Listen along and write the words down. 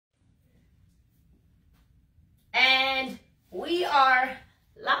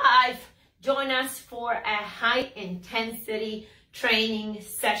join us for a high intensity training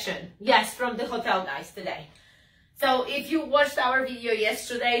session. Yes, from the hotel guys today. So if you watched our video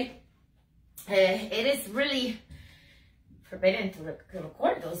yesterday, it is really forbidden to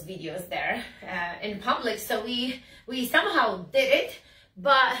record those videos there in public. So we somehow did it,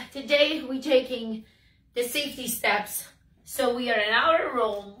 but today we're taking the safety steps. So we are in our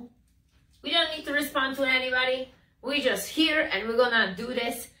room. We don't need to respond to anybody. We're just here and we're gonna do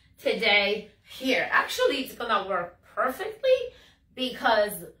this today here. Actually, it's gonna work perfectly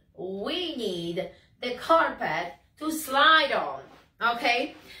because we need the carpet to slide on,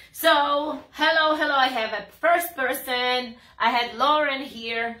 okay? So, hello, I have a first person. I had Lauren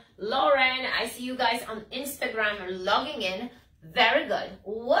here. Lauren, I see you guys on Instagram are logging in. Very good.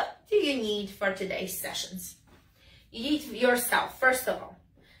 What do you need for today's sessions? You need yourself, first of all.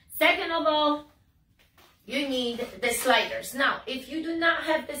 Second of all, you need the sliders. Now, if you do not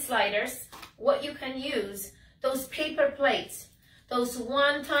have the sliders, what you can use, those paper plates, those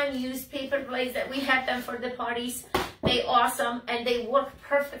one-time use paper plates that we had them for the parties, they awesome and they work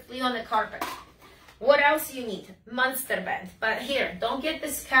perfectly on the carpet. What else you need? Monster band. But here, don't get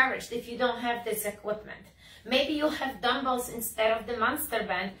discouraged if you don't have this equipment. Maybe you have dumbbells instead of the monster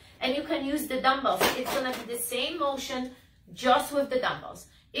band and you can use the dumbbells. It's gonna be the same motion just with the dumbbells.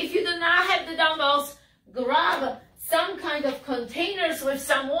 If you do not have the dumbbells, grab some kind of containers with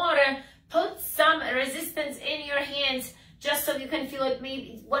some water, put some resistance in your hands just so you can feel it,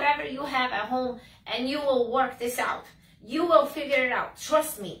 maybe whatever you have at home, and you will work this out. You will figure it out.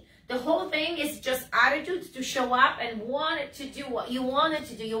 Trust me. The whole thing is just attitude to show up and want it to do what you want it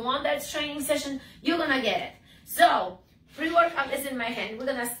to do. You want that training session, you're gonna get it. So, pre-workout is in my hand. We're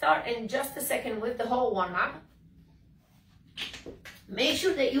gonna start in just a second with the whole warm-up. Make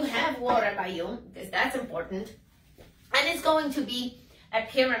sure that you have water by you, because that's important. And it's going to be a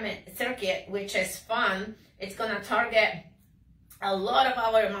pyramid circuit, which is fun. It's gonna target a lot of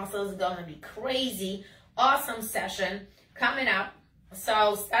our muscles. It's gonna be crazy, awesome session coming up.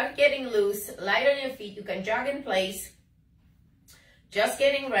 So start getting loose, light on your feet. You can jog in place. Just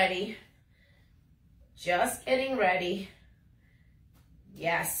getting ready. Just getting ready.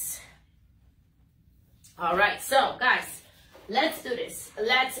 Yes. All right, so guys, let's do this.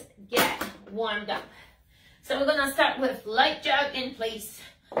 Let's get warmed up. So we're gonna start with light jog in place.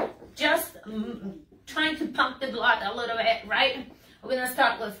 Just trying to pump the blood a little bit, right? We're gonna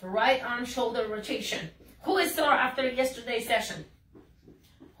start with right arm shoulder rotation. Who is sore after yesterday's session?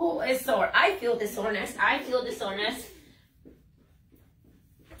 Who is sore? I feel the soreness. I feel the soreness.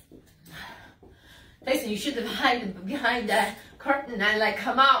 Tyson, you should have hid behind that curtain and like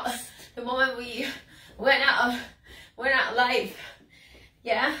come out the moment we went out live.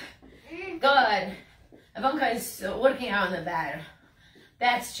 Yeah? Good. Ivanka is working out on the bed.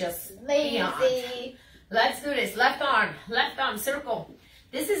 That's just lazy. Beyond. Let's do this. Left arm, circle.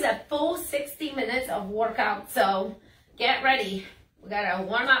 This is a full 60 minutes of workout, so get ready. We gotta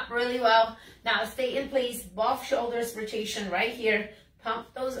warm up really well. Now stay in place, both shoulders rotation right here.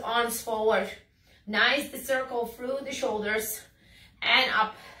 Pump those arms forward. Nice the circle through the shoulders and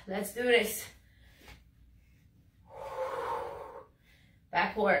up. Let's do this.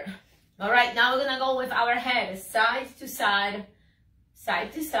 Backward. All right, now we're gonna go with our head, side to side,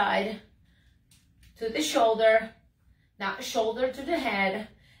 side to side, to the shoulder, now shoulder to the head,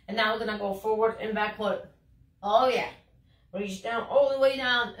 and now we're gonna go forward and backward. Oh yeah, reach down all the way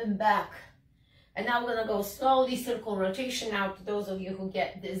down and back. And now we're gonna go slowly circle rotation. Now to those of you who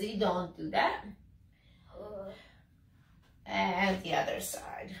get dizzy, don't do that. And the other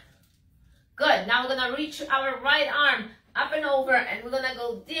side. Good, now we're gonna reach our right arm up and over, and we're gonna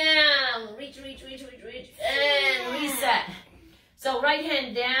go down, reach, and reset. So right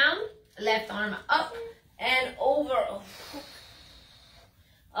hand down, left arm up and over.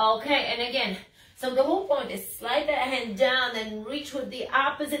 Okay, and again, so the whole point is slide that hand down and reach with the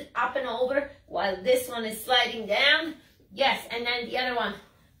opposite up and over, while this one is sliding down. Yes, and then the other one.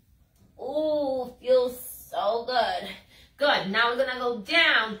 Ooh, feels so good. Good, now we're gonna go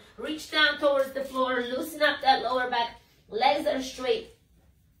down, reach down towards the floor, loosen up that lower back. Legs are straight.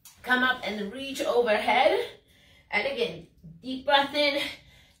 Come up and reach overhead. And again, deep breath in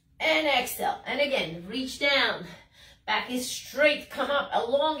and exhale. And again, reach down. Back is straight. Come up,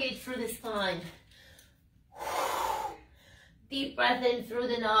 elongate through the spine. Deep breath in through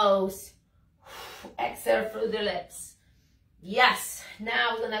the nose. Exhale through the lips. Yes.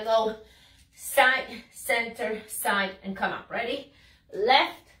 Now we're gonna go side, center, side, and come up. Ready?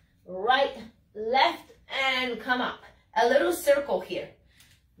 Left, right, left, and come up. A little circle here.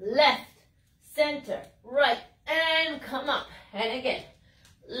 Left, center, right, and come up. And again,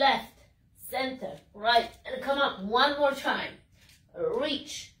 left, center, right, and come up one more time.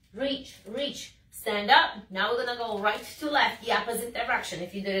 Reach, reach, reach. Stand up. Now we're gonna go right to left, the opposite direction.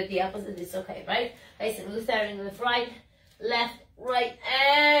 If you did it the opposite, it's okay, right? Tyson, we're starting with right, left, right,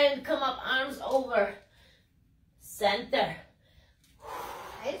 and come up, arms over. Center.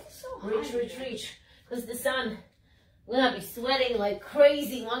 It's so Reach, hard. reach, reach. Because the sun, we're gonna be sweating like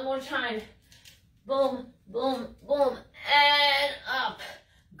crazy. One more time. Boom, boom, boom, and up.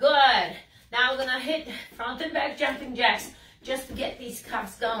 Good. Now we're gonna hit front and back jumping jacks just to get these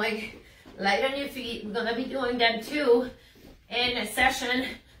calves going. Light on your feet. We're gonna be doing them too in a session.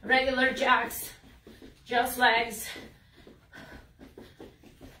 Regular jacks, just legs.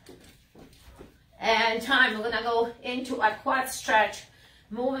 And time, we're gonna go into a quad stretch,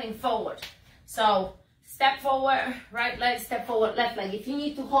 moving forward. So step forward, right leg, step forward, left leg. If you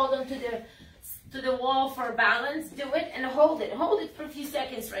need to hold on to the wall for balance, do it and hold it. Hold it for a few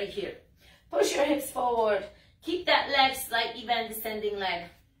seconds right here. Push your hips forward. Keep that leg slightly bent, descending leg.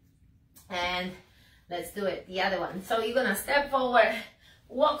 And let's do it, the other one. So you're gonna step forward,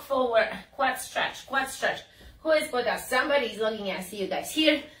 walk forward, quad stretch, quad stretch. Who is with us? Somebody's looking at. I see you guys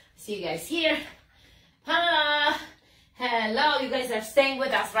here. I see you guys here. Hello, you guys are staying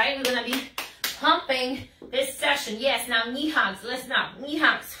with us, right? We're gonna be pumping this session. Yes, now knee hugs. Listen up, knee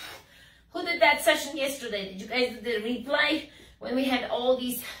hugs. Who did that session yesterday? Did you guys do the replay? When we had all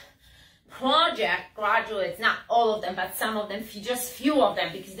these project graduates, not all of them, but some of them, just few of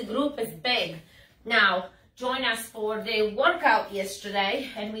them, because the group is big. Now, join us for the workout yesterday,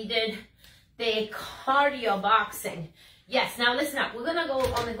 and we did the cardio boxing. Yes, now listen up. We're gonna go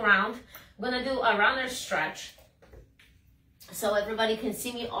on the ground. We're gonna do a runner stretch so everybody can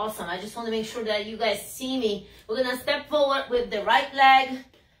see me. Awesome. I just want to make sure that you guys see me. We're gonna step forward with the right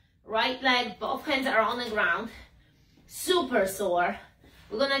leg, both hands are on the ground. Super sore.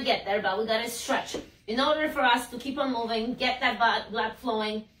 We're gonna get there, but we gotta stretch. In order for us to keep on moving, get that blood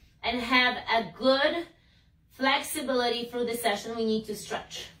flowing, and have a good flexibility through the session, we need to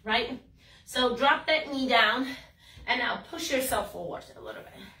stretch, right? So drop that knee down, and now push yourself forward a little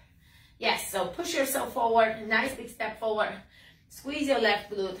bit. Yes, so push yourself forward, nice big step forward. Squeeze your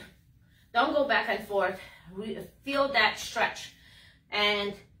left glute. Don't go back and forth. Feel that stretch.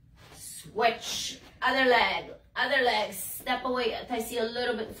 And switch, other leg, step away. If I see a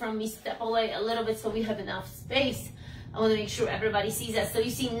little bit from me, step away a little bit so we have enough space. I want to make sure everybody sees us. So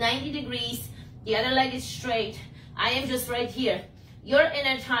you see 90 degrees, the other leg is straight. I am just right here. Your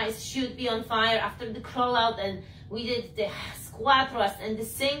inner thighs should be on fire after the crawl out, and we did the squat thrust and the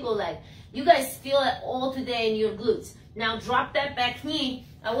single leg. You guys feel it all today in your glutes. Now drop that back knee.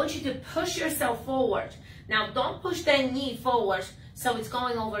 I want you to push yourself forward. Now don't push that knee forward so it's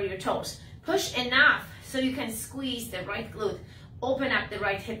going over your toes. Push enough so you can squeeze the right glute. Open up the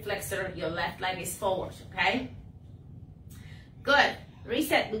right hip flexor. Your left leg is forward, okay? Good.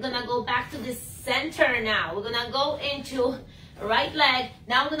 Reset. We're gonna go back to the center now. We're gonna go into right leg.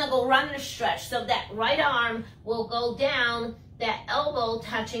 Now we're gonna go runner stretch. So that right arm will go down, that elbow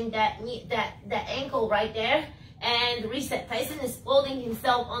touching that knee, that ankle right there. And reset. Tyson is holding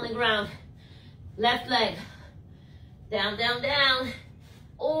himself on the ground. Left leg. Down, down, down.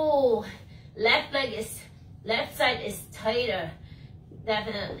 Oh, left side is tighter.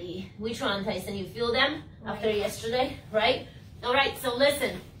 Definitely. Which one, Tyson? You feel them after yesterday, right? All right, so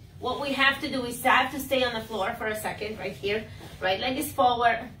listen. What we have to do is have to stay on the floor for a second, right here. Right leg is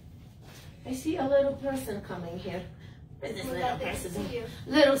forward. I see a little person coming here. Where's this little person?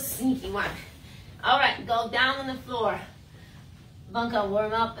 Little sneaky one. All right, go down on the floor. Bunka,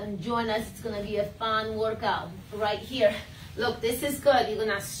 warm up and join us. It's gonna be a fun workout right here. Look, this is good. You're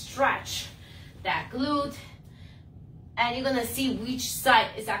gonna stretch that glute, and you're gonna see which side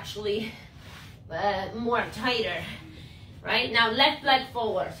is actually more tighter. Right now, left leg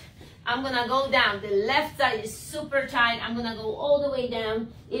forward. I'm gonna go down. The left side is super tight. I'm gonna go all the way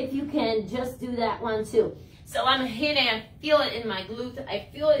down. If you can, just do that one too. So I'm hitting. I feel it in my glute. I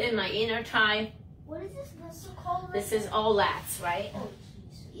feel it in my inner thigh. What is this muscle called? This is all lats, right? Oh,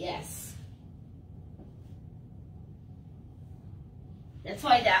 yes. That's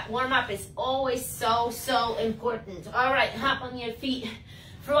why that warm-up is always so important. All right, hop on your feet.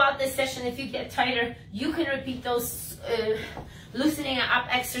 Throughout this session, if you get tighter, you can repeat those loosening up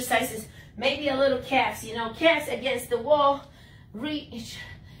exercises. Maybe a little calves, calves against the wall. Reach.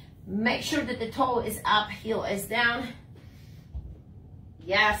 Make sure that the toe is up, heel is down.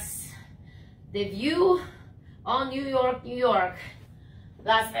 Yes. The view on New York,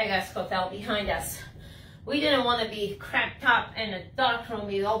 Las Vegas hotel behind us. We didn't want to be cramped up in a dark room.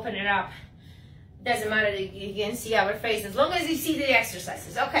 We open it up. Doesn't matter that you can see our face as long as you see the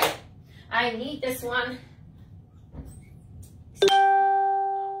exercises. Okay. I need this one.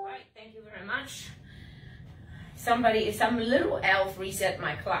 All right, thank you very much. Some little elf reset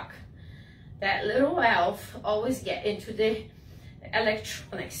my clock. That little elf always get into the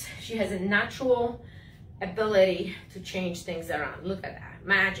electronics. She has a natural ability to change things around. Look at that,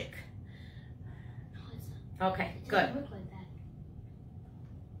 magic. Okay, good. It doesn't work like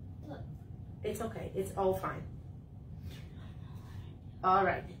that. Look. It's okay, it's all fine. All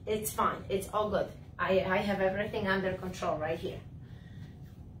right, it's fine, it's all good. I have everything under control right here.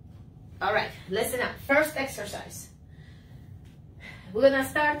 All right, listen up. First exercise. We're gonna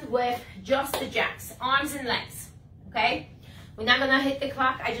start with just the jacks, arms and legs, okay? We're not gonna hit the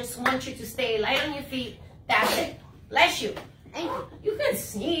clock. I just want you to stay light on your feet. That's it. Bless you. Thank you. You can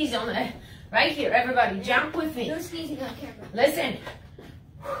sneeze on it. Right here, everybody, jump with me. No sneezing on camera. Listen.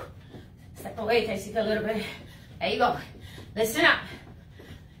 Step away, Tyson, a little bit. There you go. Listen up.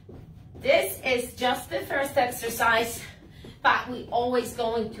 This is just the first exercise, but we're always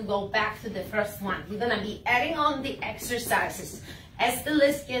going to go back to the first one. We're gonna be adding on the exercises as the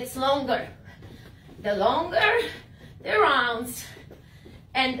list gets longer. The longer the rounds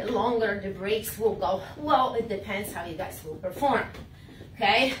and the longer the breaks will go. Well, it depends how you guys will perform,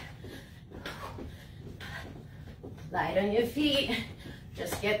 okay? Light on your feet.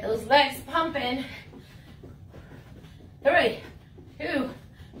 Just get those legs pumping. 3, 2,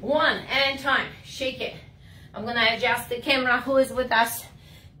 1, and time. Shake it. I'm gonna adjust the camera. Who is with us?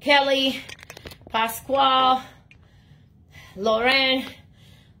 Kelly, Pasquale, Lauren.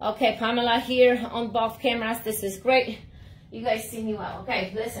 Okay, Pamela here on both cameras. This is great. You guys see me well.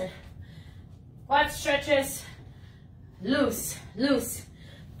 Okay, listen. Quad stretches, loose, loose.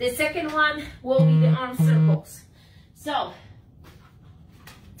 The second one will be the arm circles. So,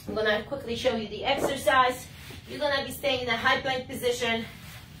 I'm gonna quickly show you the exercise. You're gonna be staying in a high plank position,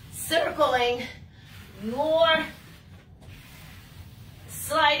 circling your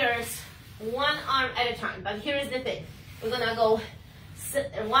sliders one arm at a time. But here is the thing. We're gonna go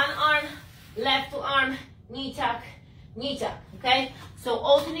one arm, left arm, knee tuck, okay? So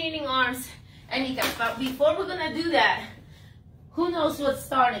alternating arms and knee tuck. But before we're gonna do that, who knows what's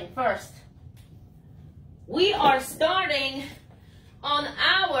starting first? We are starting on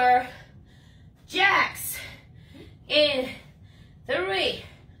our jacks in 3,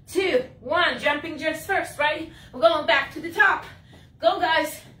 2, 1. Jumping jacks first, right? We're going back to the top. Go,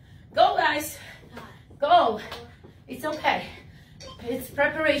 guys. Go, guys. Go. It's okay. It's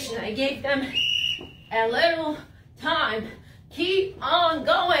preparation. I gave them a little time. Keep on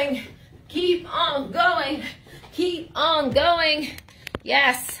going. Keep on going. Keep on going.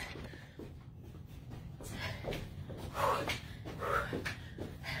 Yes.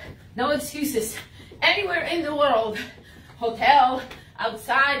 No excuses. Anywhere in the world, hotel,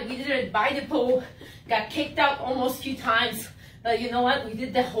 outside, we did it by the pool, got kicked out almost a few times, but you know what? We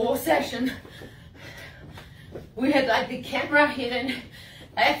did the whole session. We had like the camera hidden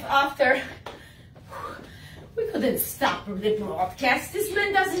after. We couldn't stop the broadcast. This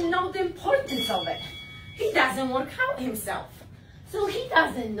man doesn't know the importance of it. He doesn't work out himself. So he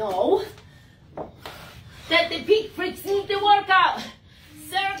doesn't know that the peak freaks need to work out.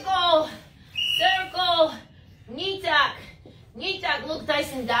 Circle, circle, knee tuck, knee tuck. Look,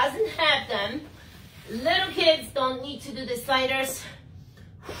 Tyson doesn't have them. Little kids don't need to do the sliders.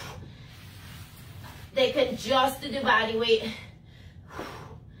 They can just do the body weight.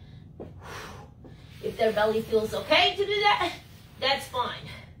 If their belly feels okay to do that, that's fine.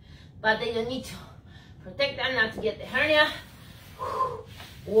 But they don't need to protect them not to get the hernia.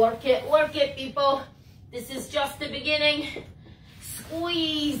 Work it, people. This is just the beginning.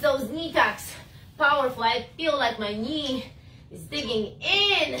 Squeeze those knee tucks. Powerful. I feel like my knee is digging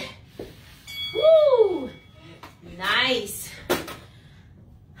in. Woo! Nice.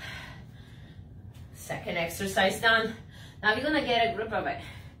 Second exercise done. Now we're gonna get a grip of it.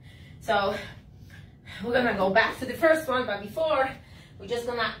 So we're gonna go back to the first one, but before, we're just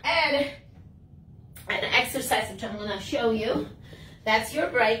gonna add an exercise which I'm gonna show you. That's your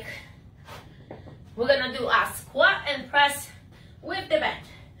break. We're gonna do a squat and press with the band.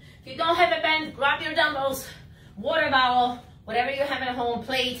 If you don't have a band, grab your dumbbells, water bottle, whatever you have at home,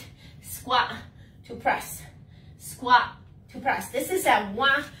 plate, squat to press. Squat to press. This is a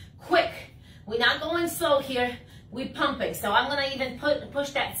one quick. We're not going slow here. We're pumping. So I'm gonna even push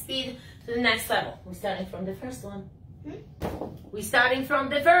that speed to the next level. We're starting from the first one. We're starting from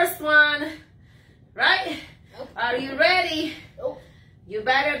the first one. Right? Nope. Are you ready? Nope. You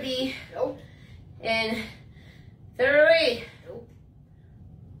better be. Nope. In 3. Nope.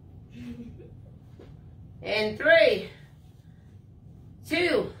 In 3,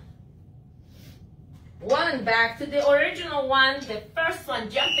 2, one, back to the original one, the first one,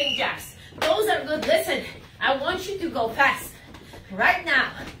 jumping jacks. Those are good. Listen, I want you to go fast. Right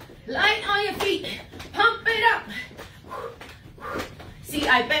now, light on your feet, pump it up. See,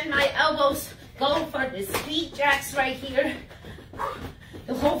 I bend my elbows, go for the speed jacks right here.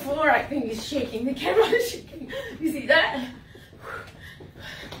 The whole floor, I think, is shaking. The camera is shaking. You see that?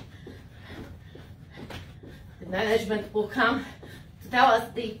 The management will come to tell us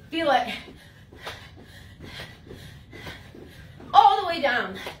they feel it. All the way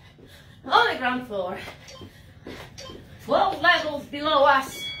down on the ground floor. 12 levels below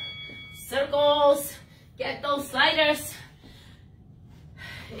us. Circles. Get those sliders.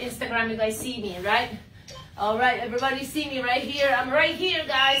 Instagram, you guys see me, right? All right, everybody see me right here. I'm right here,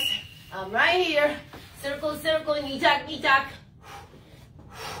 guys. I'm right here. Circle, circle, knee tuck, knee tuck.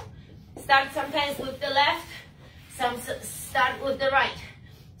 Start sometimes with the left. Some start with the right.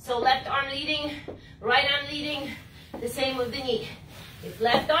 So left arm leading, right arm leading. The same with the knee. If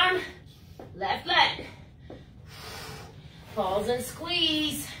left arm, left leg. Pause and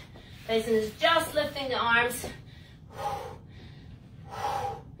squeeze. Tyson is just lifting the arms.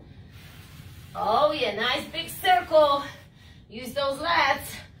 Oh yeah, nice big circle. Use those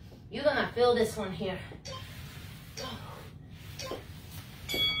lats. You're gonna feel this one here.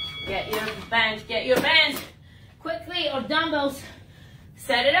 Get your band quickly, or dumbbells.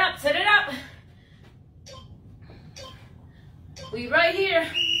 Set it up, set it up. We right here.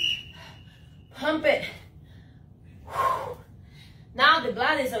 Pump it. Now the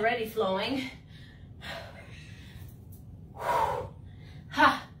blood is already flowing.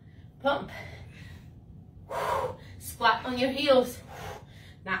 Ha, pump. Squat on your heels,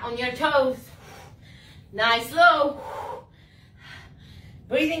 not on your toes. Nice low.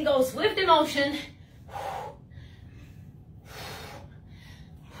 Breathing goes with the motion.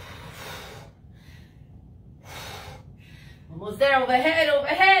 Almost there, overhead,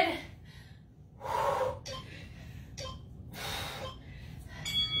 overhead.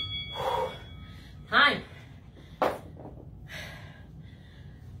 Time.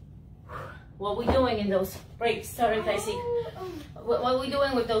 What are we doing in those breaks? Sorry, Tyson. What are we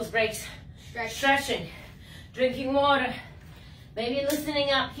doing with those breaks? Stretching. Drinking water. Maybe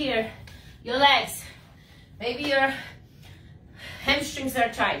loosening up here. Your legs. Maybe your hamstrings are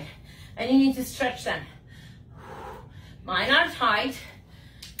tight and you need to stretch them. Mine are tight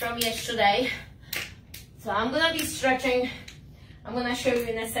from yesterday. So I'm gonna be stretching. I'm gonna show you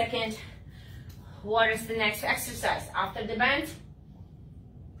in a second what is the next exercise. After the bend,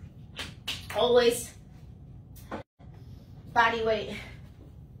 always body weight.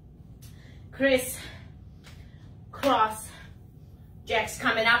 Criss, cross, jacks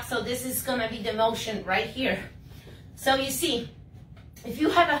coming up. So this is gonna be the motion right here. So you see, if you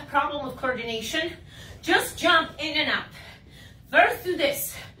have a problem with coordination, just jump in and out. First do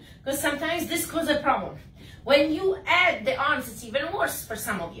this, because sometimes this causes a problem. When you add the arms, it's even worse for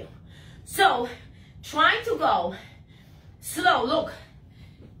some of you. So try to go slow. Look,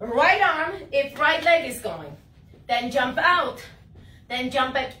 right arm, if right leg is going, then jump out, then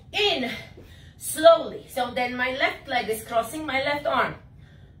jump back in slowly. So then my left leg is crossing my left arm.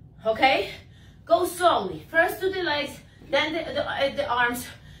 Okay? Go slowly. First do the legs, then the arms.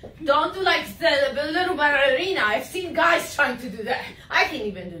 Don't do like the little ballerina. I've seen guys trying to do that. I can't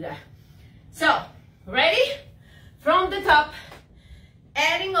even do that. So, ready? From the top,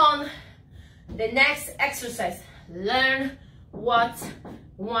 adding on the next exercise. Learn what's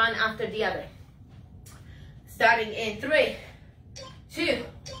one after the other. Starting in 3, 2,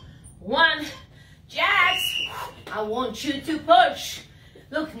 1. Jacks. I want you to push.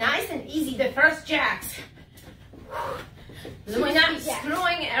 Look, nice and easy, the first jacks. We're not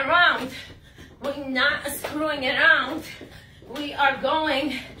screwing around. We're not screwing around. We are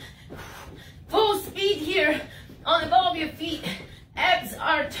going full speed here on the ball of your feet. Abs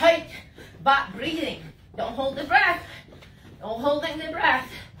are tight, but breathing. Don't hold the breath. Don't holding the breath.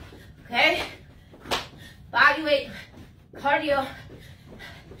 Okay? Body weight, cardio,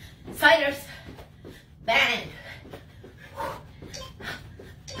 sliders, bang.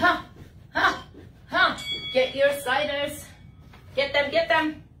 Ha, ha, ha. Get your sliders. Get them, get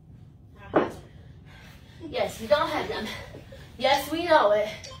them. Yes, you don't have them. Yes, we know it.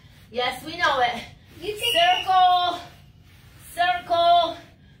 Yes, we know it. Circle, circle,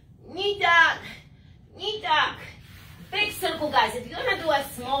 knee tuck, knee tuck. Big circle, guys. If you're gonna do a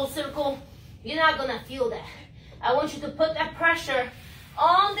small circle, you're not gonna feel that. I want you to put that pressure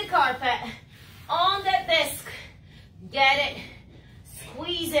on the carpet, on that disc. Get it,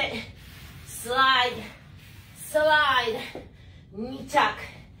 squeeze it, slide, slide, knee tuck,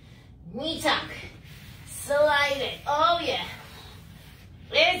 knee tuck, Slide it. Oh yeah.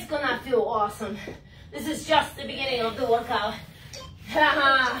 It's gonna feel awesome. This is just the beginning of the workout.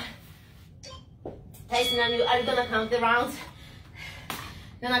 Tyson and you are gonna count the rounds.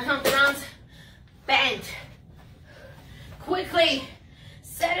 Gonna count the rounds. Bend. Quickly.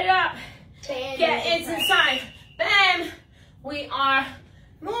 Set it up. Band Get it inside. Bam. We are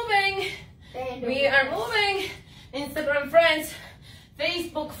moving. We are moving. Instagram friends,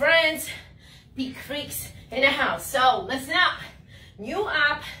 Facebook friends, Peak Freaks in the house. So listen up. New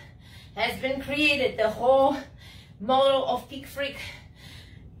app has been created. The whole model of Peak Freak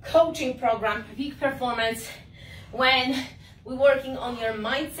coaching program, Peak Performance, when we're working on your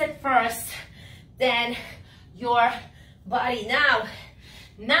mindset first, then your body.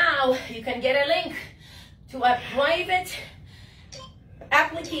 Now you can get a link to a private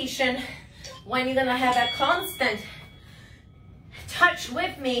application when you're gonna have a constant touch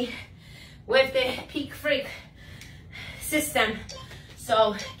with me with the Peak Freak system.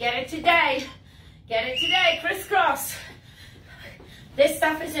 So get it today, crisscross. This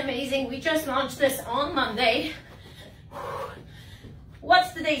stuff is amazing. We just launched this on Monday.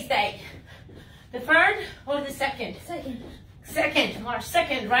 What's today's date? The 3rd or the 2nd? Second, March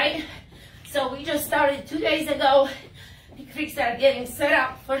 2nd, right? So we just started 2 days ago. Peak Freaks are getting set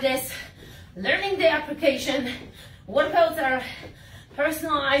up for this, learning the application. Workouts are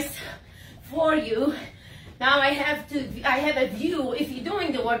personalized for you. Now I have a view if you're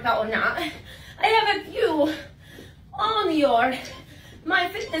doing the workout or not. I have a view on your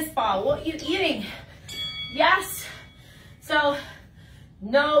MyFitnessPal, what you're eating. Yes. So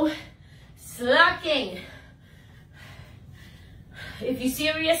no slacking. If you're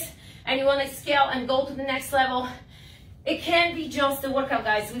serious and you want to scale and go to the next level, it can't be just the workout,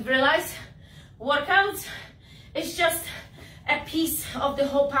 guys. We've realized workouts is just a piece of the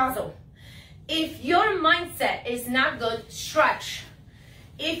whole puzzle. If your mindset is not good, stretch.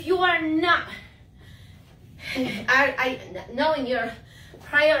 If you are not knowing your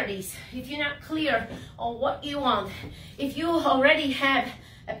priorities, if you're not clear on what you want, if you already have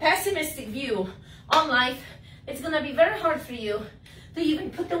a pessimistic view on life, it's gonna be very hard for you to even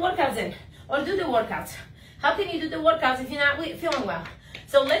put the workouts in or do the workouts. How can you do the workouts if you're not feeling well?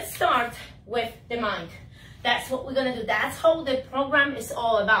 So let's start with the mind. That's what we're gonna do. That's how the program is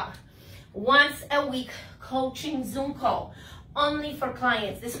all about. Once a week coaching Zoom call, only for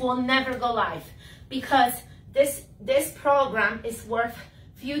clients. This will never go live because this program is worth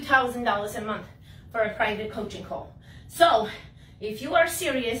a few $1,000s a month for a private coaching call. So if you are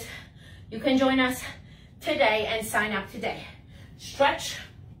serious, you can join us today and sign up today. Stretch.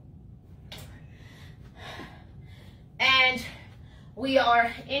 And we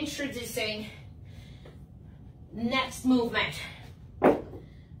are introducing next movement.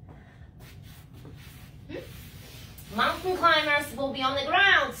 Mountain climbers will be on the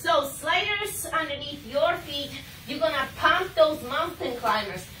ground. So sliders underneath your feet. You're gonna pump those mountain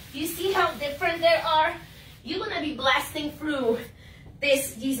climbers. You see how different they are? You're gonna be blasting through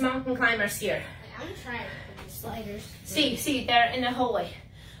these mountain climbers here. I'm trying to do sliders. See, they're in the hallway.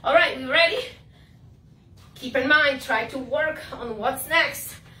 All right, we ready? Keep in mind, try to work on what's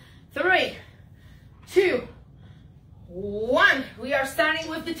next. 3, 2, 1. We are starting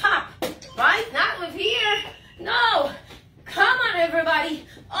with the top, right? Not with here. No. Come on, everybody.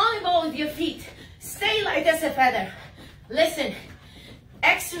 On the ball with your feet. Stay light as a feather. Listen,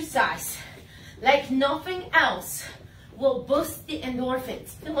 exercise like nothing else will boost the endorphins,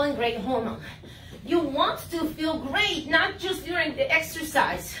 feeling great hormone. You want to feel great, not just during the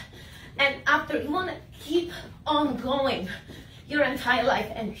exercise. And after, you want to keep on going your entire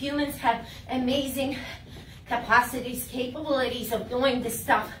life. And humans have amazing capacities, capabilities of doing this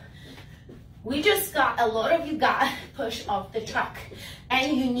stuff. We just got, a lot of you got pushed off the track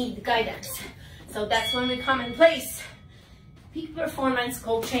and you need guidance. So that's when we come in place. Peak performance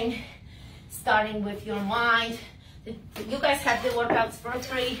coaching, starting with your mind. You guys have the workouts for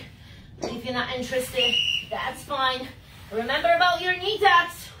free. If you're not interested, that's fine. Remember about your knee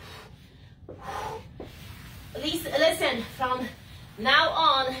taps. Listen, from now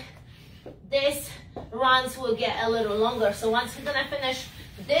on, this runs will get a little longer. So once we're gonna finish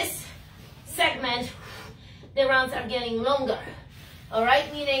this segment, the rounds are getting longer. All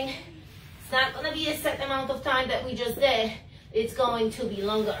right, meaning it's not gonna be a set amount of time that we just did. It's going to be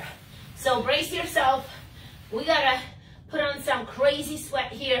longer. So brace yourself. We gotta put on some crazy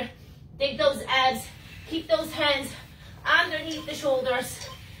sweat here. Dig those abs. Keep those hands underneath the shoulders.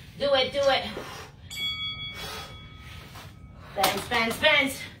 Do it, do it. Bend, bend,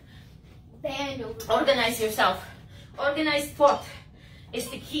 bend. Bend over. Organize yourself. Organized thought is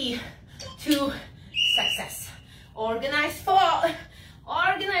the key to success. Organized fall,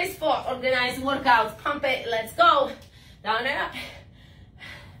 organized workout. Pump it, let's go. Down and up.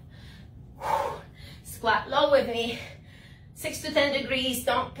 Squat low with me. 6 to 10 degrees.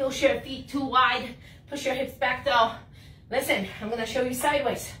 Don't push your feet too wide. Push your hips back though. Listen, I'm gonna show you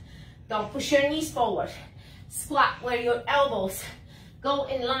sideways. Don't push your knees forward. Squat where your elbows go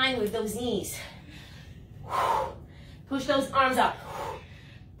in line with those knees. Push those arms up.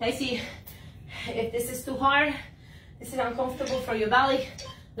 Tyson, if this is too hard, this is uncomfortable for your belly,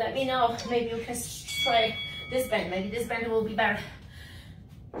 let me know. Maybe you can try this bend. Maybe this bend will be better.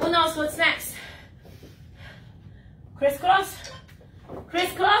 Who knows what's next? Crisscross?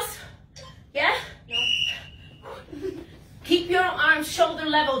 Crisscross? Yeah? No. Keep your arms shoulder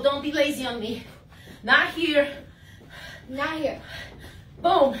level. Don't be lazy on me. Not here. Not here.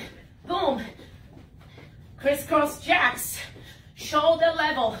 Boom, boom. Crisscross jacks. Shoulder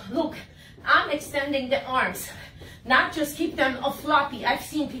level. Look, I'm extending the arms. Not just keep them floppy. I've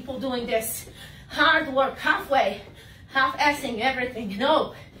seen people doing this. Hard work, halfway, half-assing everything.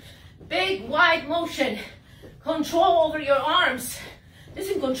 No. Big, wide motion. Control over your arms.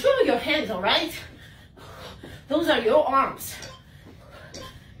 Listen, control your hands, all right? Those are your arms.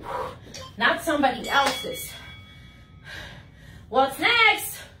 Not somebody else's. What's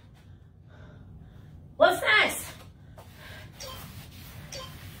next? What's next?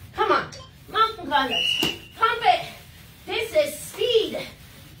 Come on. Mountain climbers. Pump it. This is speed.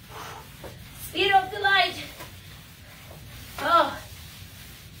 Speed of the light. Oh,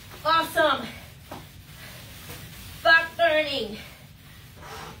 awesome. Back burning.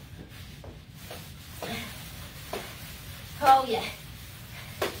 Oh yeah.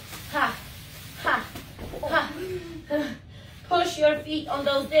 Ha, ha, ha. Push your feet on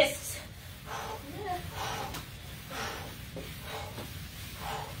those discs.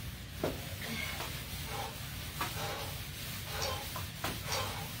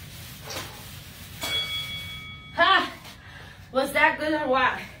 Ha! Was that good or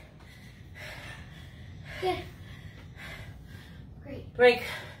what? Yeah. Great. Break.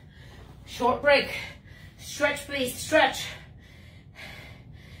 Short break. Stretch, please. Stretch.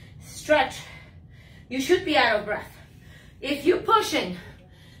 Stretch. You should be out of breath. If you're pushing,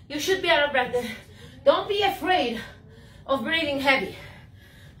 you should be out of breath. Don't be afraid of breathing heavy.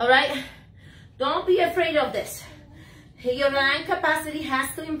 All right? Don't be afraid of this. Your lung capacity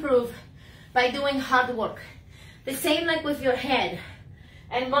has to improve by doing hard work. The same like with your head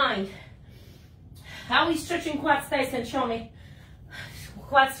and mind. How are we stretching quads, Tyson? Show me.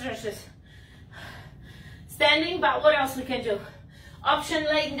 Quad stretches. Standing, but what else we can do? Option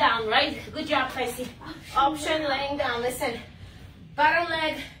laying down, right? Good job, Tyson. Option laying down. Listen. Bottom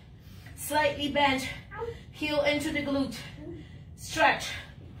leg slightly bent. Heel into the glute. Stretch.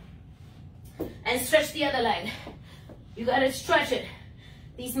 And stretch the other leg. You gotta stretch it.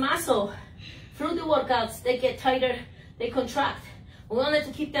 These muscles, through the workouts, they get tighter, they contract. We wanted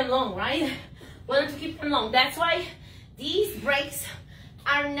to keep them long, right? We wanted to keep them long. That's why these breaks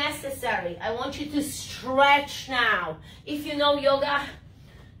are necessary. I want you to stretch now. If you know yoga,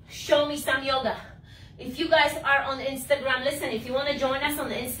 show me some yoga. If you guys are on Instagram, listen, if you want to join us on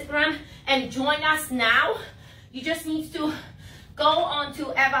the Instagram and join us now, you just need to go on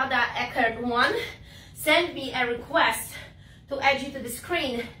to eva.eckert1, send me a request to add you to the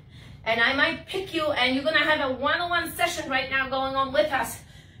screen, and I might pick you, and you're gonna have a one-on-one session right now going on with us.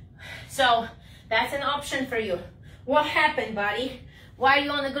 So that's an option for you. What happened, buddy? Why are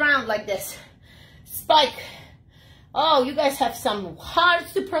you on the ground like this? Spike. Oh, you guys have some hard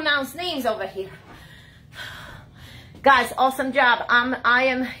to pronounce names over here. Guys, awesome job. I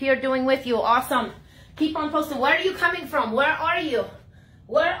am here doing with you. Awesome. Keep on posting. Where are you coming from? Where are you?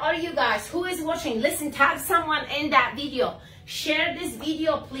 Where are you guys? Who is watching? Listen, tag someone in that video. Share this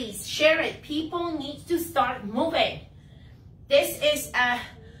video, please. Share it. People need to start moving. This is a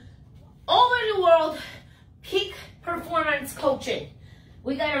over the world peak performance coaching.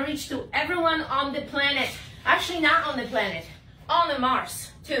 We gotta reach to everyone on the planet. Actually, not on the planet. On the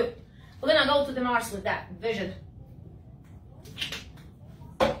Mars, too. We're gonna go to the Mars with that vision.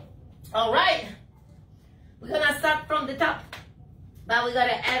 All right. We're gonna start from the top, but we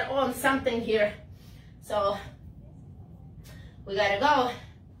gotta add on something here. So we gotta go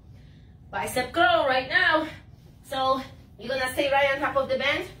bicep curl right now. So you're gonna stay right on top of the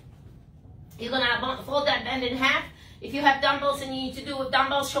band. You're gonna fold that band in half. If you have dumbbells and you need to do with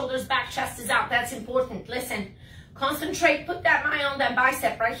dumbbells, shoulders back, chest is out. That's important. Listen, concentrate, put that mind on that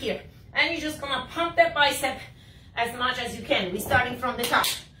bicep right here. And you're just gonna pump that bicep as much as you can. We're starting from the top.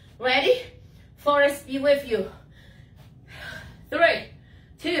 Ready? Forrest, be with you. 3,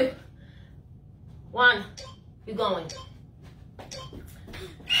 2, 1. You're going.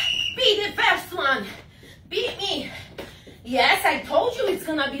 Be the first one. Beat me. Yes, I told you it's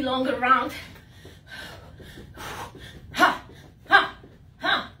gonna be longer round. Ha, ha,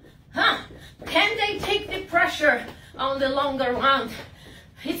 ha, ha. Can they take the pressure on the longer round?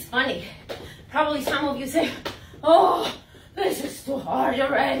 It's funny. Probably some of you say, oh, this is too hard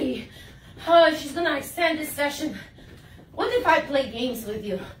already. Oh, she's gonna extend this session. What if I play games with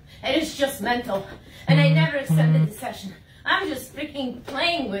you and it's just mental and I never extended the session? I'm just freaking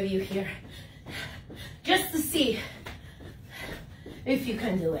playing with you here just to see if you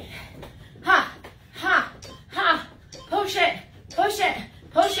can do it. Ha, ha, ha. Push it, push it,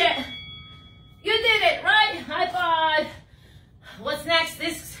 push it. You did it, right? High five. What's next?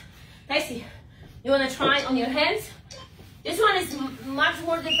 This, Casey, you wanna try on your hands? This one is much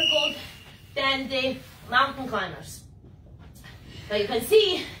more difficult than the mountain climbers. So you can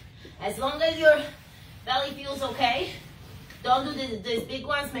see, as long as your belly feels okay, don't do these big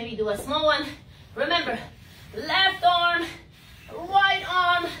ones, maybe do a small one. Remember, left arm, right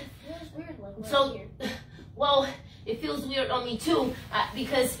arm. It feels weird like So, here. well, it feels weird on me too,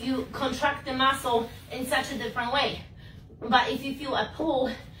 because you contract the muscle in such a different way. But if you feel a pull,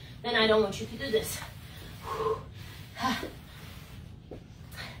 then I don't want you to do this.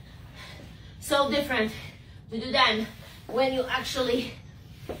 So different to do them when you actually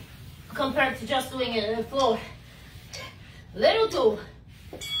compare to just doing it on the floor. Little two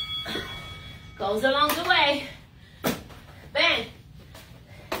goes along the way. Bend.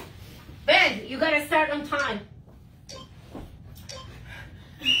 Bend. You gotta start on time.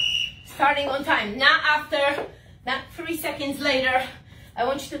 Starting on time. Not after, not 3 seconds later. I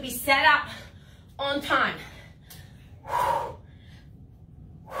want you to be set up on time.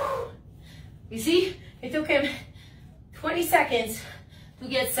 You see? It took him 20 seconds to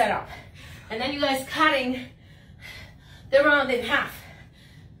get set up. And then you guys cutting the round in half.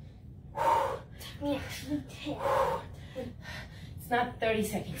 Me actually 10. It's not 30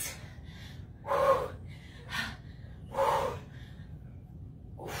 seconds.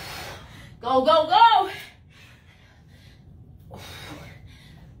 Go, go, go!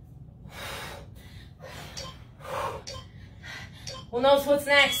 Who knows what's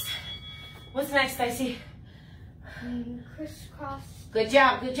next? What's next, Dicey? Crisscross. Good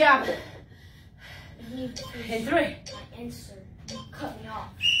job, good job. In 3. My insert. You cut me off.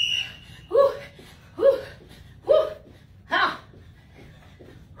 Woo, woo, woo. Ha.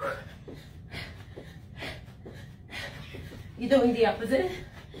 You doing the opposite?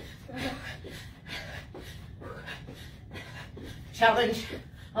 Challenge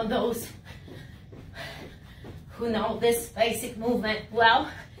on those who know this basic movement well,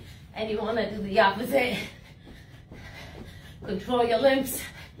 and you want to do the opposite. Control your limbs.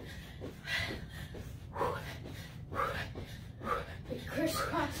 The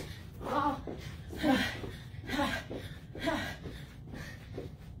crisscross. Wow.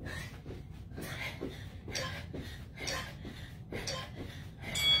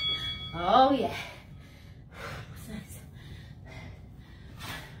 Oh yeah. What's next?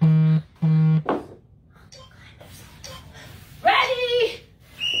 Ready?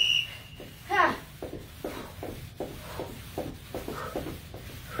 Ha.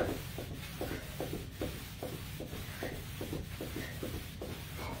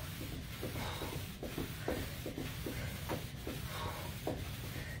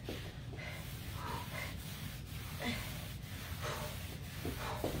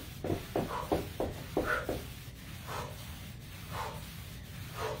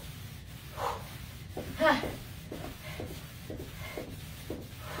 Ha.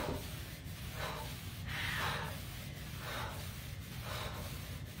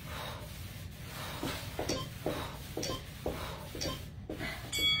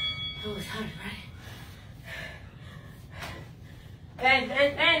 That was hard, right? Bend,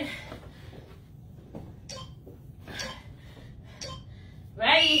 bend, bend.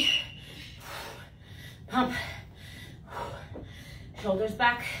 Ready? Pump. Shoulders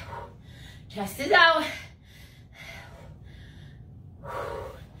back. Chest is out.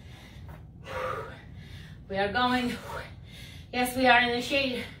 We are going. Yes, we are in the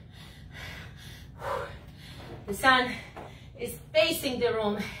shade. The sun is facing the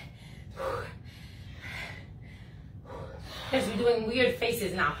room. Because we're doing weird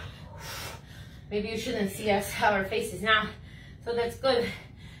faces now. Maybe you shouldn't see us, our faces now. So that's good.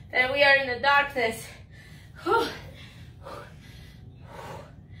 Then we are in the darkness.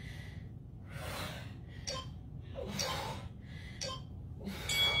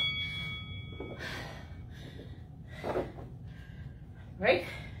 Break.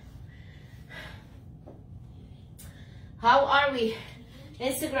 How are we?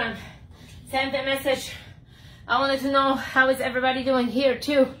 Instagram, send a message. I wanted to know how is everybody doing here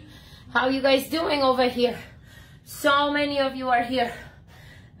too. How you guys doing over here? So many of you are here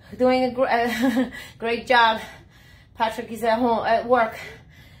doing a great job. Patrick is at home, at work.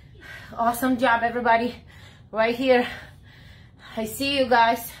 Awesome job, everybody. Right here. I see you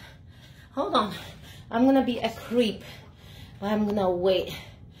guys. Hold on. I'm gonna be a creep. I'm gonna wait.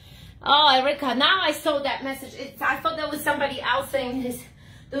 Oh, Erica, now I saw that message. I thought that was somebody else saying this,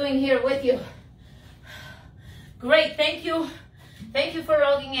 doing here with you. Great, thank you. Thank you for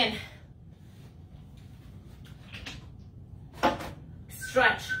logging in.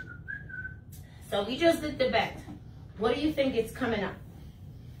 Stretch. So we just did the bend. What do you think is coming up?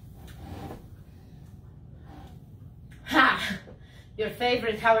 Ha! Our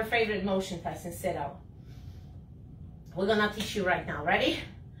favorite motion, Tyson, sit out. We're gonna teach you right now. Ready?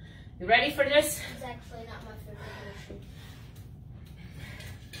 You ready for this? It's actually not my favorite motion.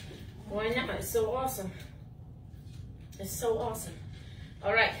 Why not? It's so awesome. It's so awesome.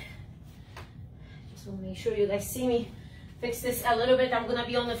 All right. Just want to make sure you guys see me. Fix this a little bit. I'm gonna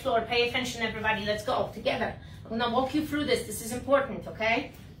be on the floor. Pay attention, everybody. Let's go together. I'm gonna walk you through this. This is important,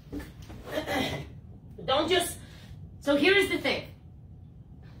 okay? Don't just... So here's the thing.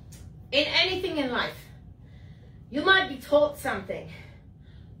 In anything in life, you might be told something,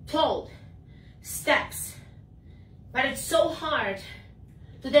 steps, but it's so hard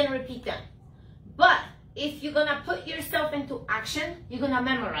to then repeat them. But if you're gonna put yourself into action, you're gonna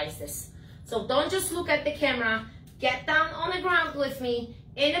memorize this. So don't just look at the camera, get down on the ground with me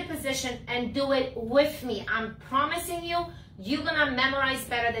in a position and do it with me. I'm promising you, you're gonna memorize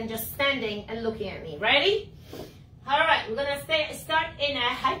better than just standing and looking at me. Ready? All right, we're gonna start in a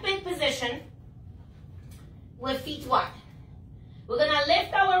high plank position with feet wide. We're gonna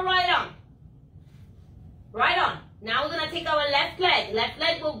lift our right arm. Right arm. Now we're gonna take our left leg. Left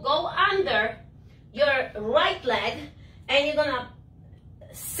leg will go under your right leg, and you're gonna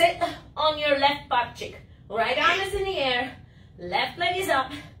sit on your left butt cheek. Right arm is in the air, left leg is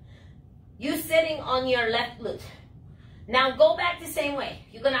up. You sitting on your left glute. Now go back the same way.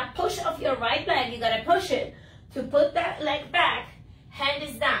 You're gonna push off your right leg. You gotta push it to put that leg back. Hand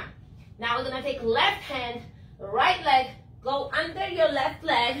is down. Now we're gonna take left hand, right leg, go under your left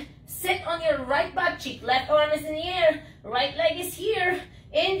leg, sit on your right butt cheek. Left arm is in the air, right leg is here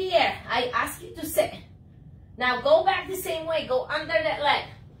in the air. I ask you to sit. Now go back the same way, go under that leg.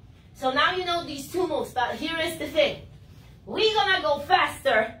 So now you know these two moves, but here is the thing. We're gonna go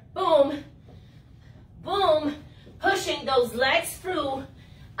faster. Boom, boom, pushing those legs through,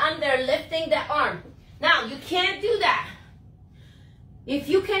 under lifting the arm. Now you can't do that. If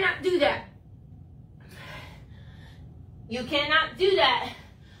you cannot do that,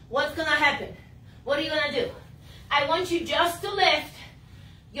 what's gonna happen? What are you gonna do? I want you just to lift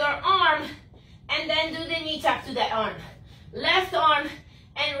your arm and then do the knee tap to that arm. Left arm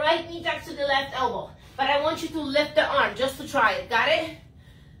and right knee tap to the left elbow. But I want you to lift the arm just to try it. Got it?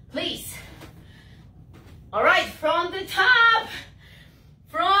 Please. All right, from the top.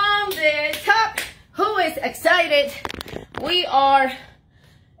 Who is excited? We are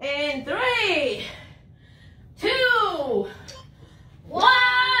in 3, 2, 1.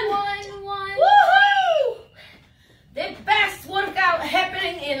 Woohoo! The best workout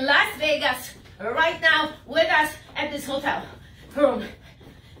happening in Las Vegas right now with us at this hotel room.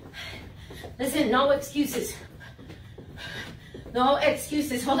 Listen, no excuses. No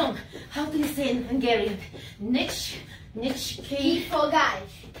excuses. Hold on. How do you say in Hungarian? Niczki fogás.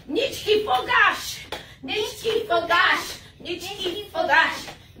 Niczki fogás. Niczki fogás. Niczki fogás.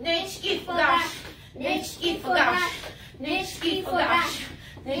 Niczki fogás. Niczki fogás. Niczki fogás.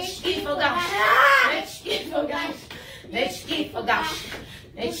 Niczki fogás. Niczki fogás. Niczki fogás.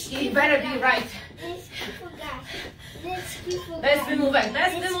 Niczki better be right. Let's be moving.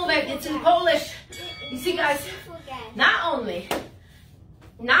 It's in Polish. You see, guys, not only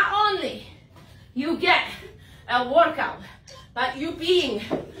you get a workout, but you being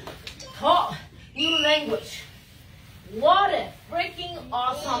taught new language. What a freaking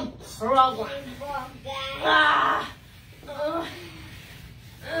awesome program.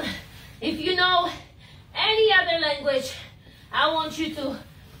 If you know any other language, I want you to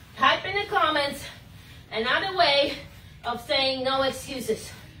type in the comments another way of saying no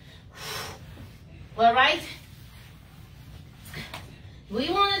excuses. All right? We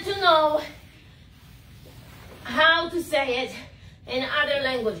wanted to know how to say it in other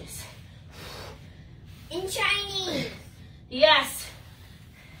languages. In Chinese. Yes.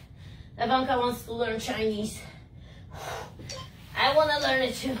 Ivanka wants to learn Chinese. I want to learn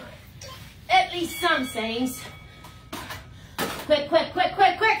it too. At least some sayings. quick, quick, quick,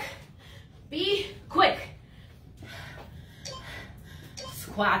 quick, quick. Be quick.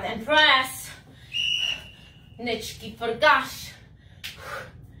 Squat and press. Niczki for gosh.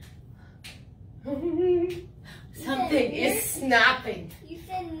 Something is snapping. You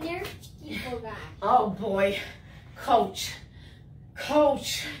said Nurchki for gosh. Oh boy. Coach.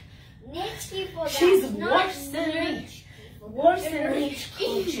 Coach. Nitchki for gosh. She's worse than me. Worse than me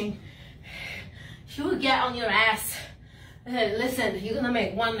coaching. She will get on your ass. Listen, you're gonna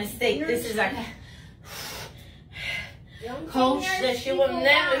make one mistake. This is like coach that she will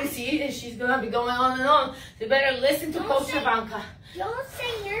never see. She's gonna be going on and on. So you better listen to Coach Ivanka. Don't say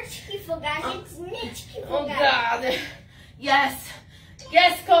Nurchki for gosh. It's Nitchki for Oh gosh. God. Yes.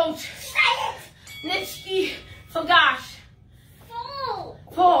 Yes, coach. Say it. Nitchki for gosh. Full.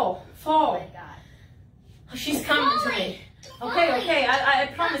 Fall. Oh Fall. my God. She's coming to me. Okay, okay. I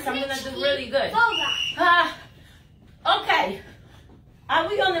promise I'm gonna do really good. Full gosh. Okay. Are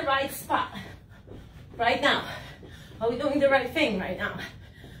we on the right spot right now? Are we doing the right thing right now?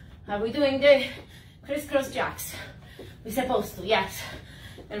 Are we doing the crisscross jacks? We're supposed to, yes.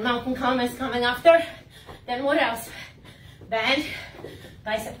 And mountain calm is coming after. Then what else? Bend,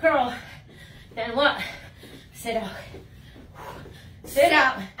 bicep curl. Then what? Sit out. Sit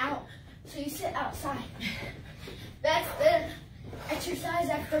out. Out. So you sit outside. That's the exercise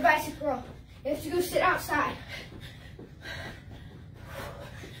after bicep curl. You have to go sit outside.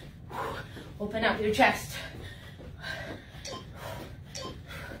 Open up your chest.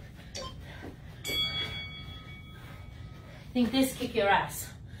 I think this kicks your ass.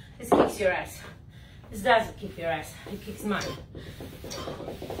 This kicks your ass. This doesn't kick your ass. It kicks mine.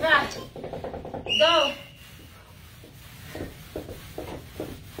 Ah, go.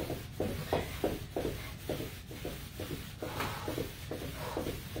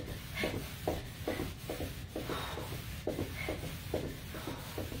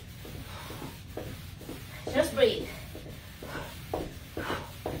 Just breathe.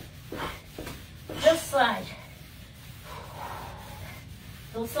 Just slide.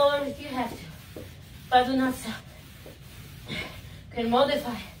 Go slower if you have to, but do not stop. You can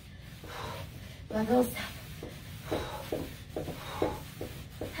modify, but don't stop.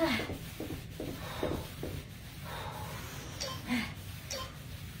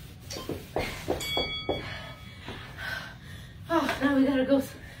 Oh, now we gotta go.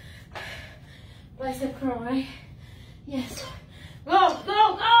 Bicep curl, right? Yes. Go,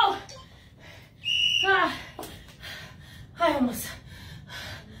 go, go! Ah, I almost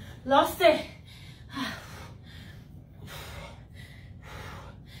lost it.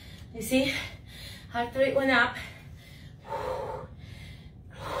 You see? Heart rate went up.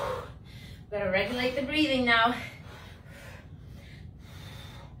 Gotta regulate the breathing now.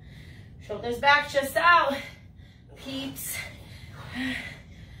 Shoulders back, chest out. Peeps.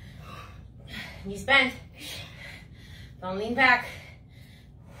 Knees bent. Don't lean back.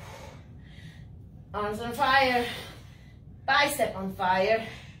 Arms on fire. Bicep on fire.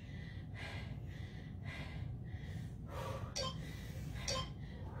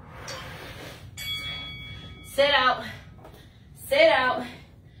 Sit out. Sit out.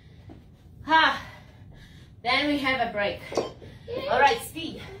 Ha. Then we have a break. All right,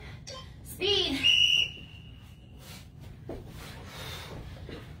 speed. Speed.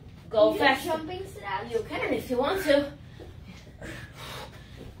 Go fast. Jumping sit out. You can if you want to.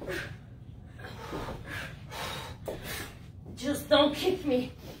 Just don't kick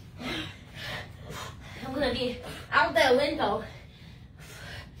me. I'm gonna be out that window,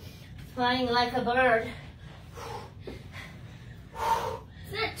 flying like a bird.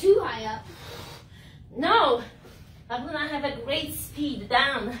 It's not too high up. No, I'm gonna have a great speed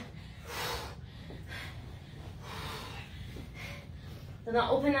down.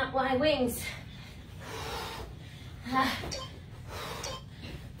 Gonna open up my wings.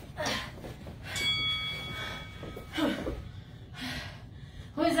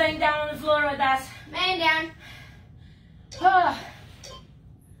 Who's laying down on the floor with us? Man down.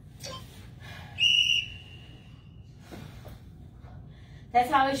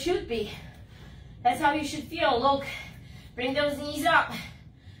 That's how it should be. That's how you should feel. Look, bring those knees up.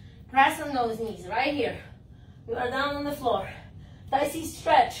 Press on those knees right here. You are down on the floor. Dicey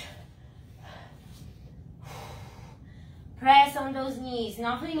stretch. Press on those knees.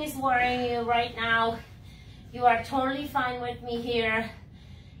 Nothing is worrying you right now. You are totally fine with me here.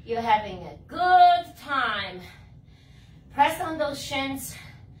 You're having a good time. Press on those shins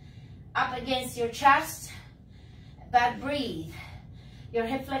up against your chest, but breathe. Your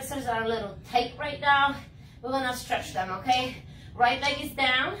hip flexors are a little tight right now. We're gonna stretch them, okay? Right leg is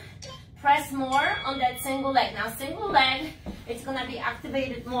down. Press more on that single leg. Now single leg, it's gonna be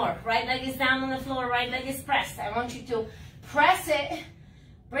activated more. Right leg is down on the floor, right leg is pressed. I want you to press it,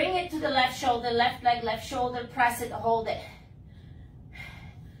 bring it to the left shoulder, left leg, left shoulder, press it, hold it.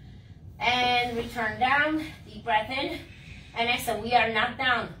 And return down, deep breath in, and exhale. We are not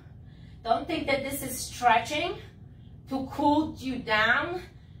down. Don't think that this is stretching to cool you down.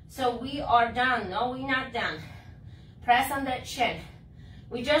 So we are done. No, we're not done. Press on that chin.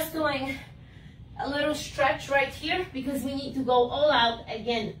 We're just doing a little stretch right here because we need to go all out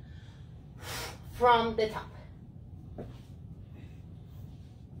again from the top.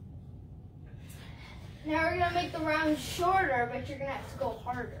 Now we're gonna make the round shorter, but you're gonna have to go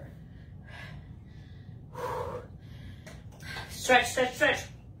harder. Stretch, stretch, stretch.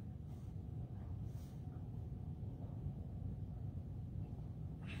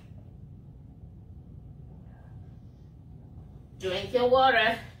 Drink your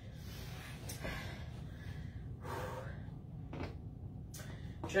water.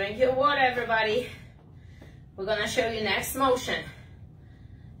 Drink your water, everybody. We're gonna show you next motion.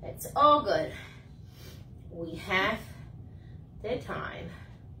 It's all good. We have the time.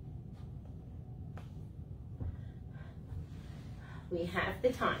 We have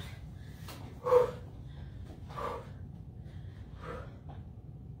the time.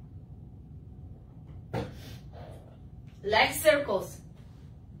 Leg circles.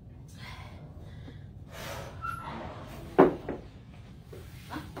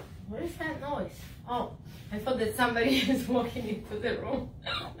 What is that noise? Oh, I thought that somebody is walking into the room.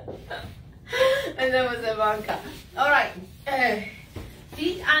 And that was Ivanka. All right.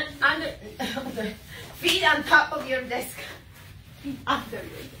 Feet feet on top of your desk. Feet under your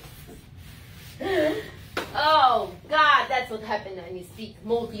desk. Oh, God, that's what happens when you speak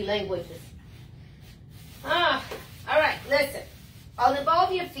multi-languages. All right, listen. On the ball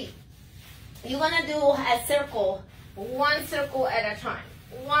of your feet, you're going to do a circle, one circle at a time.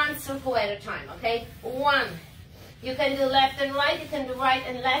 One circle at a time, okay? One. You can do left and right. You can do right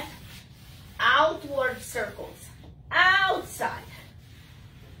and left. Outward circles. Outside.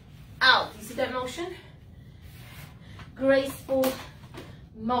 Out. You see that motion? Graceful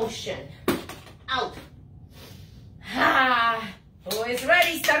motion. Out. Ah. Who is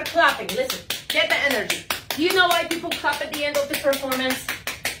ready? Start clapping. Listen. Get the energy. Do you know why people clap at the end of the performance?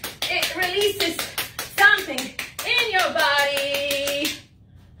 It releases something in your body.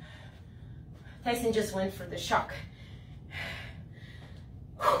 Tyson just went for the shock.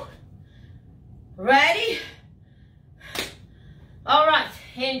 Ready? All right,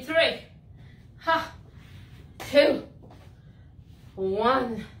 in 3, 2,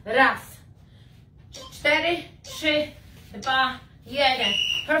 1, raz, 4, 3, 2,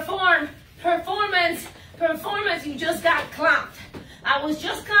 1. Performance, you just got clapped. I was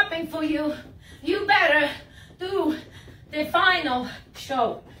just clapping for you. You better do the final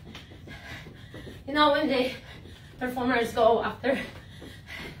show. You know, when the performers go after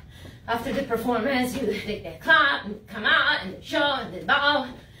the performance, they clap and come out and show and they bow.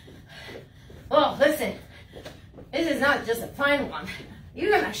 Well, listen, this is not just a final one.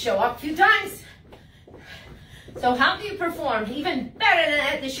 You're gonna show up a few times. So how do you perform even better than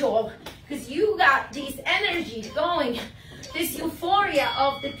at the show? Because you got this energy going, this euphoria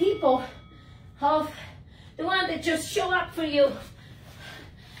of the people, of the one that just show up for you.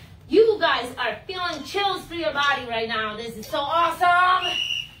 You guys are feeling chills through your body right now. This is so awesome.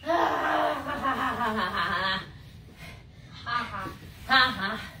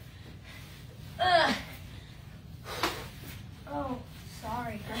 Oh,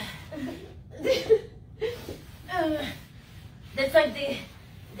 sorry. That's like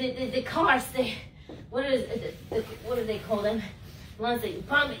the cars. What do they call them? The ones that you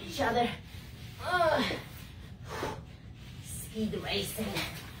bump at each other. Speed racing.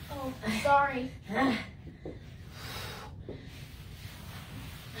 Oh, sorry.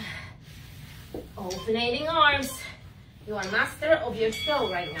 Alternating arms. You are master of your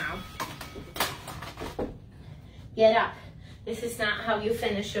show right now. Get up. This is not how you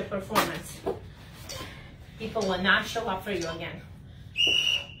finish your performance. People will not show up for you again.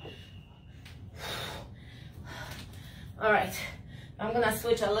 All right. I'm gonna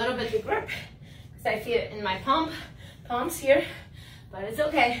switch a little bit the grip because I feel it in my palms here, but it's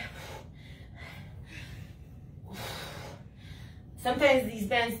okay. Sometimes these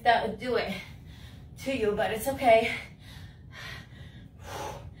bands do it to you, but it's okay.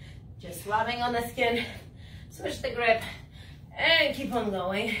 Just rubbing on the skin, switch the grip, and keep on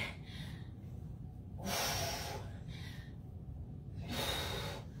going.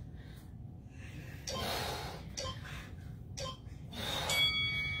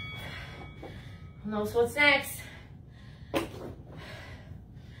 Who knows what's next?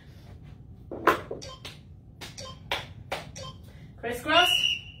 Crisscross?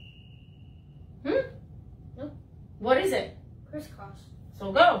 Nope. What is it? Crisscross.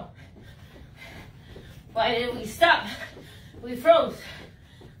 So go. Why did we stop? We froze.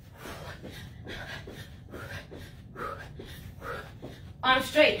 Arms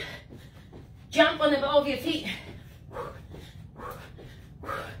straight. Jump on the ball of your feet.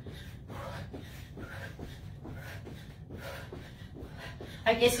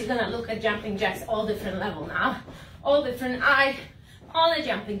 I guess you're gonna look at jumping jacks all different level now. All different eye on the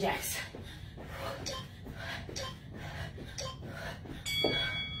jumping jacks.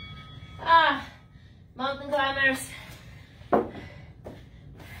 Mountain climbers.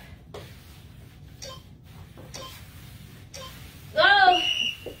 Go!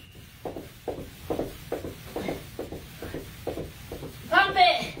 Pump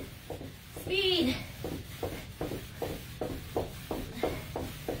it! Speed!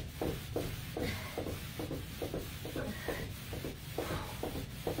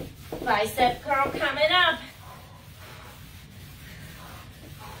 Bicep curl coming up.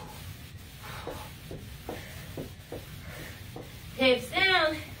 Hips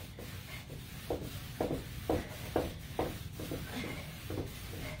down.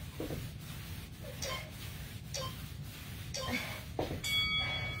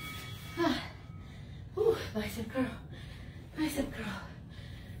 Bicep curl. Bicep curl.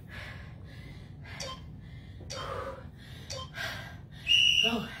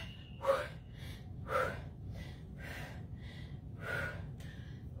 Go.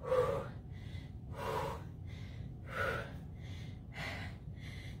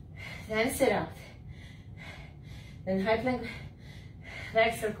 Then sit out. Then high plank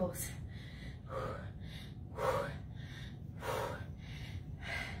leg circles.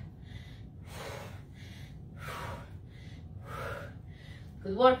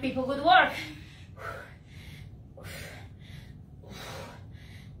 Good work, people, good work.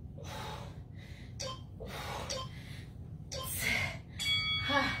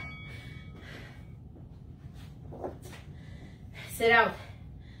 Sit out.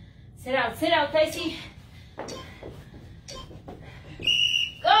 Sit out, Tyson.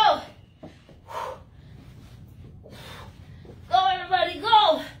 Go. Go, everybody,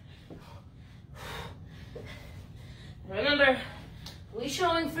 go. Remember, we're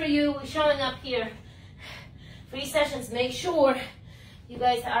showing for you, we're showing up here. 3 sessions, make sure you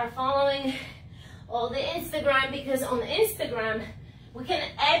guys are following all the Instagram, because on Instagram, we can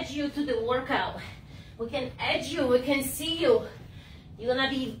add you to the workout. We can add you, we can see you. You're gonna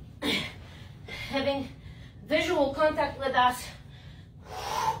be having visual contact with us.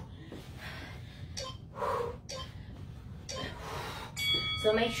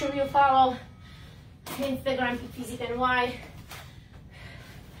 So make sure you follow Instagram, PhysiqueNY. I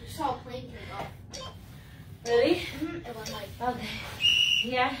saw a plane take off. Really? It went like... Okay.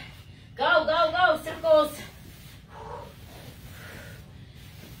 Yeah. Go, go, go. Circles.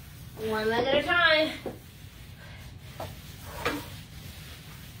 One leg at a time.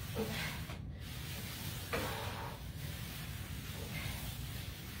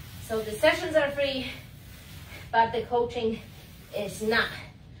 So the sessions are free, but the coaching is not.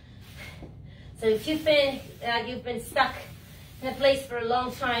 So if you've been stuck in a place for a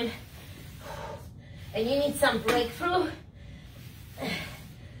long time and you need some breakthrough,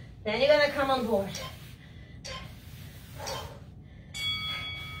 then you're gonna come on board.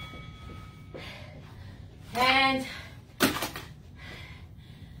 And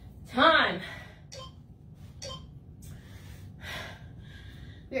time.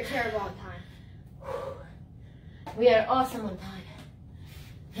 We're terrible on time. We are awesome on time.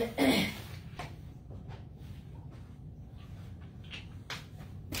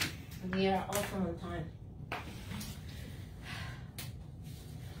 We are awesome on time.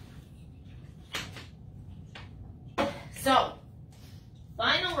 So,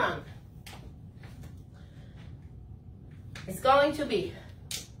 final round is going to be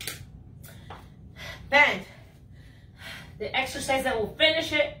bend. The exercise that will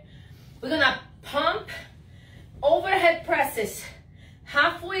finish it, we're gonna pump overhead presses.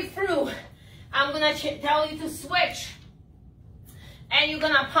 Halfway through, I'm gonna tell you to switch, and you're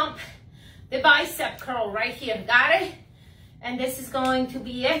gonna pump the bicep curl right here. Got it? And this is going to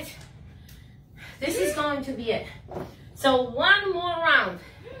be it. This is going to be it. So one more round.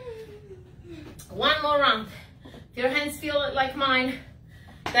 One more round. If your hands feel like mine,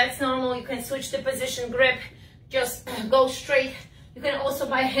 that's normal. You can switch the position, grip, just go straight. You can also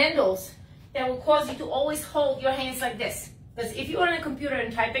buy handles that will cause you to always hold your hands like this. Because if you're on a computer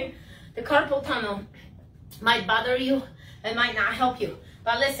and typing, the carpal tunnel might bother you and might not help you.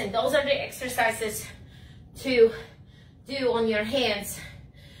 But listen, those are the exercises to do on your hands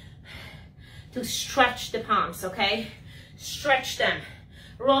to stretch the palms, okay? Stretch them,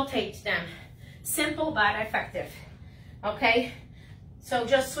 rotate them. Simple but effective, okay? So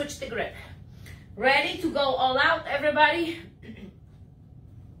just switch the grip. Ready to go all out, everybody?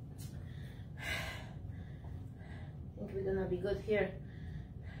 I think we're gonna be good here.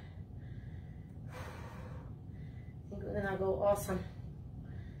 I think we're gonna go awesome.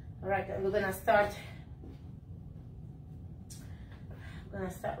 All right, we're gonna start. I'm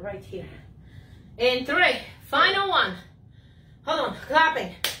gonna start right here. In 3, final one. Hold on,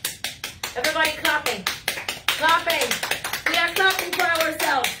 clapping. Everybody clapping. Clapping. We are clapping for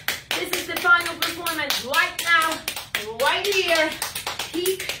ourselves. This is the final performance right now, right here.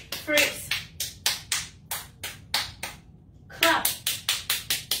 Peak freeze. Clap.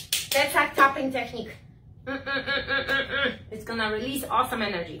 That's a tapping technique. It's gonna release awesome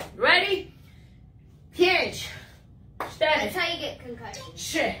energy. Ready? 5, 4, That's how you get concussion.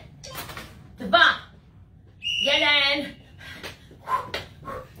 3, 2, 1.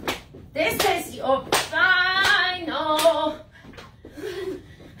 This is your final.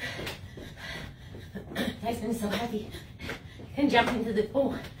 Tyson is so happy. He can jump into the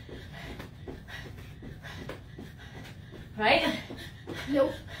pool. Right?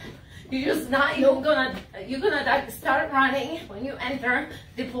 Nope. You're just not even gonna, you're gonna start running when you enter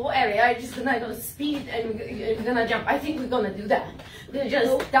the pool area. You're just gonna go speed and you're gonna jump. I think we're gonna do that. We're gonna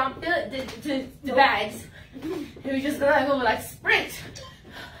just dump the bags. You're just gonna go like sprint.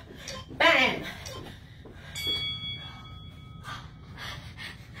 Bam.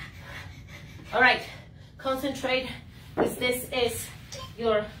 All right, concentrate because this is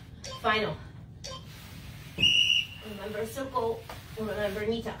your final. Remember circle, remember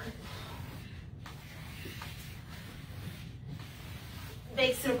knee tuck.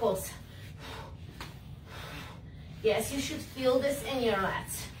 Big circles. Yes, you should feel this in your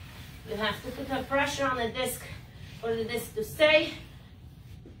lats. You have to put a pressure on the disc for the disc to stay.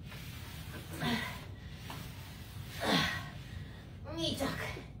 Knee tuck,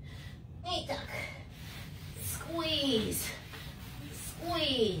 knee tuck. Squeeze,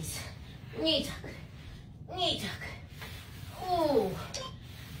 squeeze. Knee tuck, knee tuck. Ooh.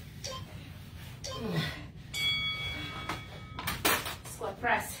 Squat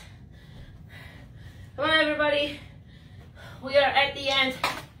press. Come on, everybody. We are at the end.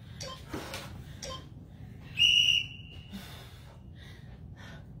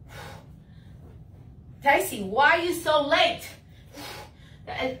 Tyson, why are you so late?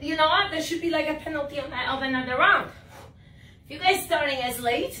 You know what? There should be like a penalty of another round. If you guys starting as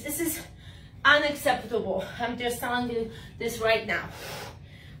late, this is unacceptable. I'm just telling you this right now.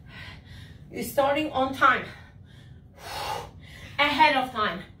 You're starting on time. Ahead of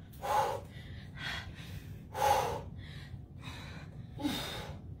time.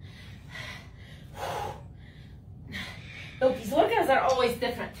 Look, these workouts are always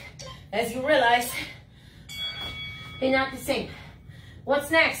different. As you realize, they're not the same. What's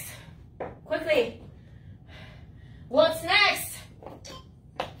next? Quickly. What's next?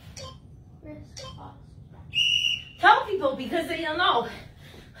 Tell people because they don't know.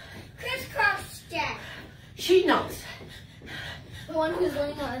 Crisscross jack. She knows. The one who's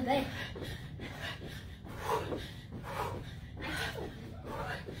laying on the bed.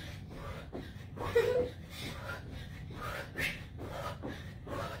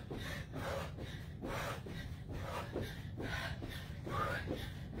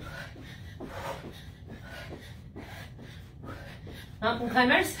 Mountain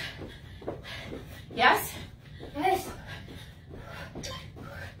climbers? Yes? Yes.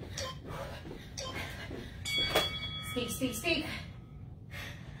 Speak, speak, speak.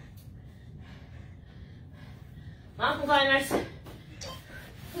 Mountain climbers.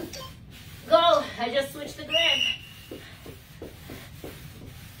 Go. I just switched the grip.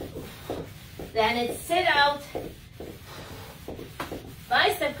 Then it's sit out.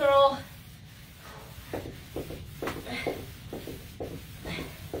 Bicep curl.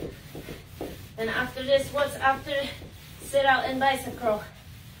 And after this, what's after sit out and bicep curl?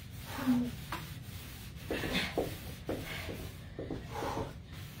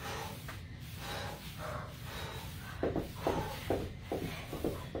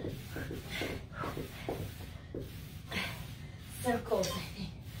 Circles, I think.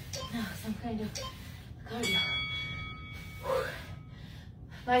 No, some kind of cardio.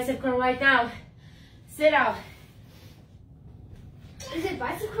 Bicep curl right now. Sit out. Is it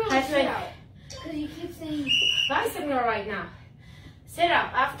bicep curl or That's sit right. out? Because you keep saying Bicep curl right now. Sit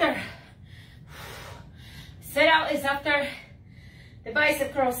out after. Sit out is after the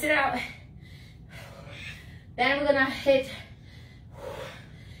bicep curl. Sit out. Then we're gonna hit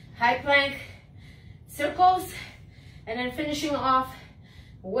high plank circles, and then finishing off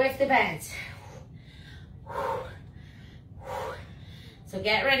with the bands. So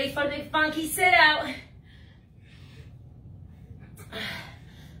get ready for the funky sit out.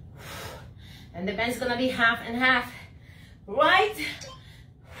 And the band's gonna be half and half, right?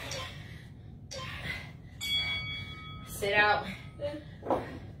 Sit out.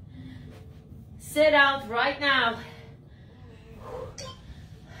 Sit out right now.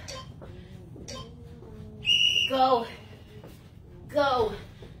 Go, go,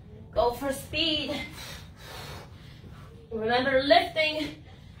 go for speed. Remember lifting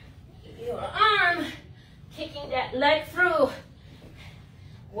your arm, kicking that leg through.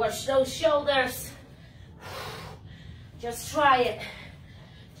 Watch those shoulders. Just try it.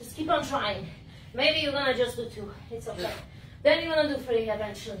 Just keep on trying. Maybe you're gonna just do 2. It's okay. Then you're gonna do 3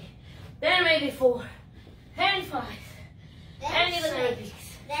 eventually. Then maybe 4. And 5. And you're gonna repeat.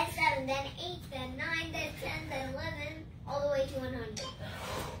 Then 7, then 8, then 9, then 10, then 11, all the way to 100.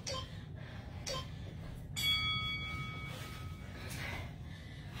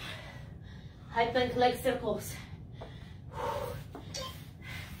 High plank leg circles.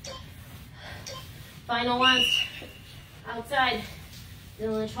 Final ones outside. You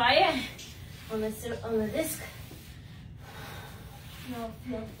want to try it on the disc? No,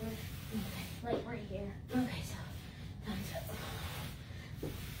 feel good. Like right here. Okay, so thumbs up.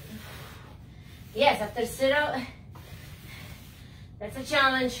 Yes, after sit out, that's a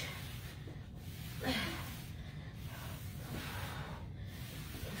challenge.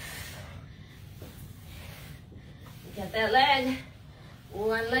 Get that leg,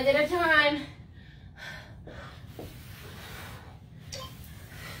 one leg at a time.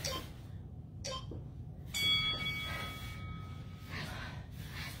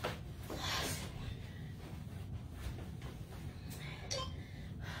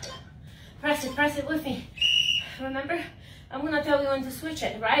 Press it with me. Remember, I'm gonna tell you when to switch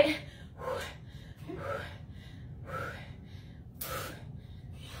it, right?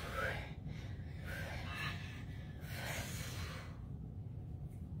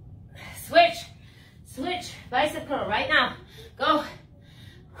 Switch, bicep curl right now. Go.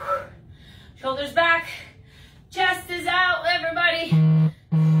 Shoulders back, chest is out, everybody.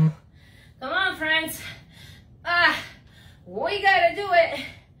 Come on, friends. We gotta do it.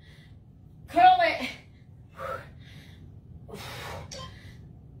 Curl it.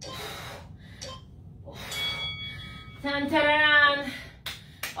 Tan-ta-da-dan.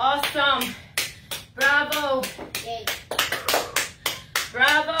 Awesome. Bravo. Yay.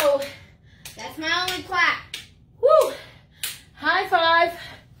 Bravo. That's my only clap. Woo. High five.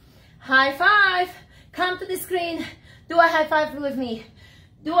 High five. Come to the screen. Do a high five with me.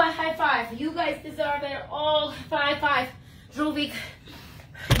 Do a high five. You guys deserve it. All 5-5. Juvik.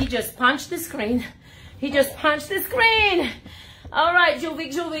 He just punched the screen. He just punched the screen. All right,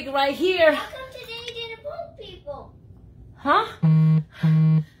 Juvik right here. How come today you didn't poke people? Huh?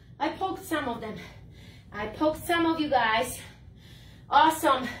 I poked some of them. I poked some of you guys.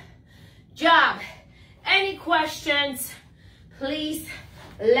 Awesome job. Any questions? Please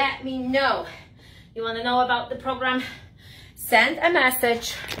let me know. You want to know about the program? Send a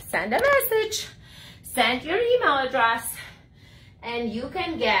message. Send a message. Send your email address. And you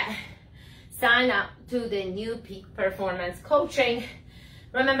can sign up to the new Peak Performance Coaching.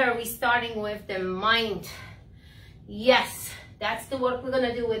 Remember, we're starting with the mind. Yes, that's the work we're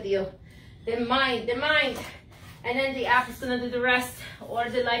gonna do with you. The mind. And then the app is gonna do the rest, or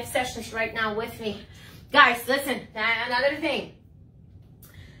the live sessions right now with me. Guys, listen, another thing.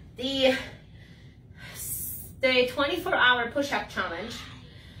 The 24-hour push-up challenge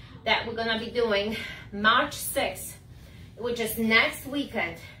that we're gonna be doing March 6th, which is next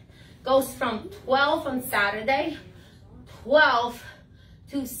weekend, goes from 12 on Saturday, 12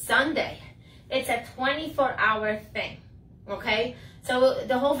 to Sunday. It's a 24-hour thing, okay? So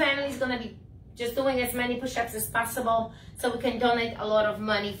the whole family is gonna be just doing as many push-ups as possible so we can donate a lot of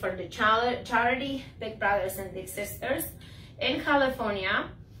money for the charity, Big Brothers and Big Sisters in California.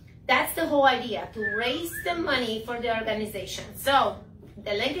 That's the whole idea, to raise the money for the organization. So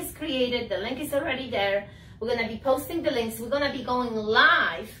the link is created, the link is already there. We're gonna be posting the links. We're gonna be going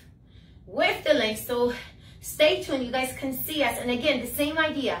live with the links, so stay tuned. You guys can see us. And again, the same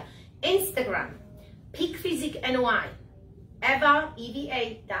idea. Instagram, Peak Physique NY, Eva,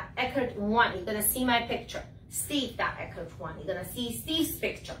 EVA.Eckert1. You're gonna see my picture. Steve.Eckert1. You're gonna see Steve's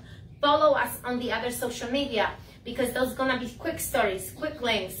picture. Follow us on the other social media, because those gonna be quick stories, quick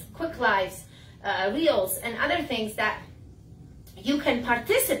links, quick lives, reels, and other things that you can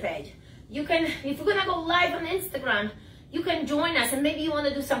participate. You can, if you're gonna go live on Instagram, you can join us and maybe you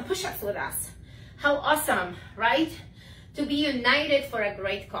wanna do some push-ups with us. How awesome, right? To be united for a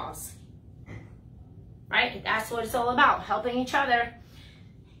great cause, right? That's what it's all about, helping each other.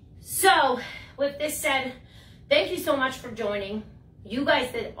 So with this said, thank you so much for joining. You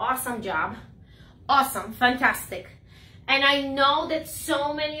guys did an awesome job. Awesome, fantastic. And I know that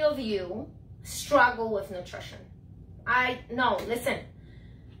so many of you struggle with nutrition. I know, listen,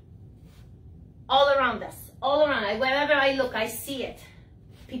 all around us, all around, wherever I look, I see it.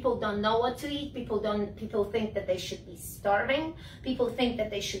 People don't know what to eat. People think that they should be starving. People think that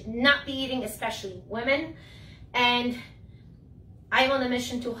they should not be eating, especially women. And I'm on a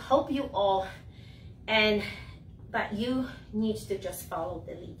mission to help you all. But you need to just follow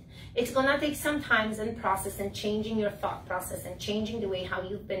the lead. It's gonna take some time and process and changing your thought process and changing the way how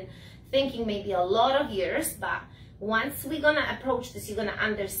you've been thinking maybe a lot of years. But once we're gonna approach this, you're gonna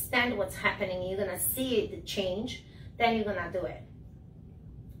understand what's happening. You're gonna see it change. Then you're gonna do it.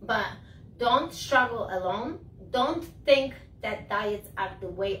 But don't struggle alone. Don't think that diets are the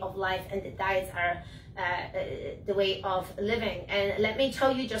way of life and the diets are the way of living. And let me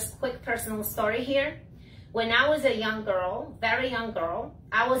tell you just a quick personal story here. When I was a young girl, very young girl,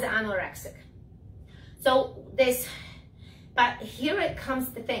 I was anorexic. But here it comes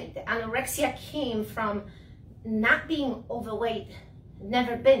the thing. The anorexia came from not being overweight,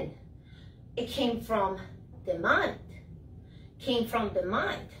 never been. It came from the mind. Came from the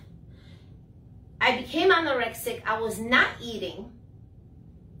mind. I became anorexic. I was not eating.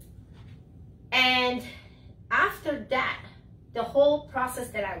 And after that, the whole process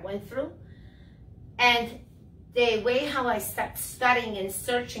that I went through and the way how I started studying and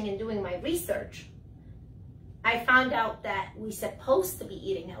searching and doing my research, I found out that we're supposed to be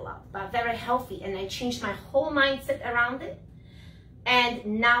eating a lot, but very healthy. And I changed my whole mindset around it. And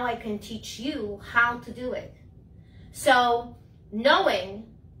now I can teach you how to do it. So knowing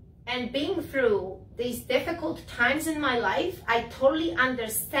and being through these difficult times in my life, I totally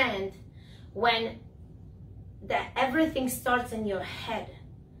understand when that everything starts in your head.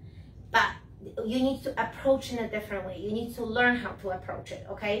 But you need to approach in a different way. You need to learn how to approach it,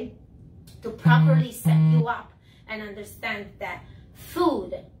 okay? To properly set you up and understand that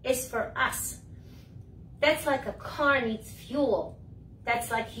food is for us. That's like a car needs fuel. That's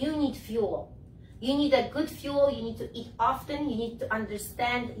like you need fuel. You need a good fuel. You need to eat often. You need to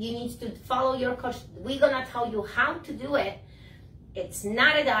understand. You need to follow your coach. We're going to tell you how to do it. It's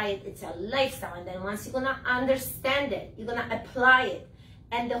not a diet. It's a lifestyle. And then once you're going to understand it, you're going to apply it.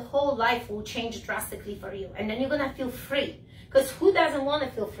 And the whole life will change drastically for you. And then you're going to feel free. Because who doesn't want to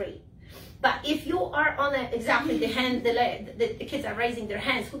feel free? But if you are on the kids are raising their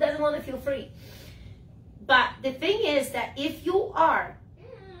hands. Who doesn't want to feel free? But the thing is that if you are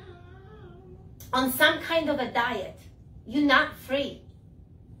on some kind of a diet, you're not free.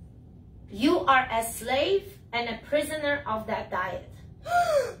 You are a slave and a prisoner of that diet.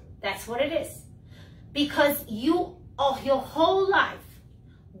 That's what it is. Because your whole life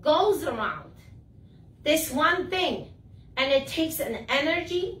goes around this one thing, and it takes an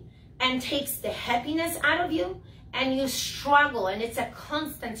energy and takes the happiness out of you, and you struggle, and it's a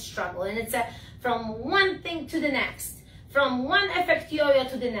constant struggle, and it's from one thing to the next, from one effect yo-yo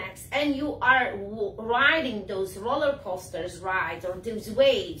to the next, and you are riding those roller coasters rides or those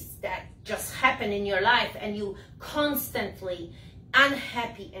waves that just happen in your life, and you constantly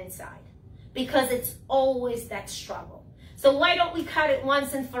unhappy inside because it's always that struggle. So why don't we cut it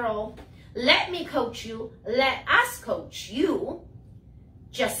once and for all? Let me coach you. Let us coach you.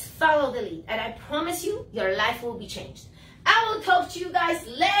 Just follow the lead. And I promise you, your life will be changed. I will talk to you guys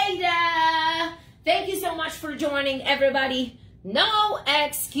later. Thank you so much for joining, everybody. No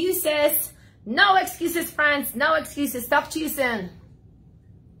excuses. No excuses, friends. No excuses. Talk to you soon.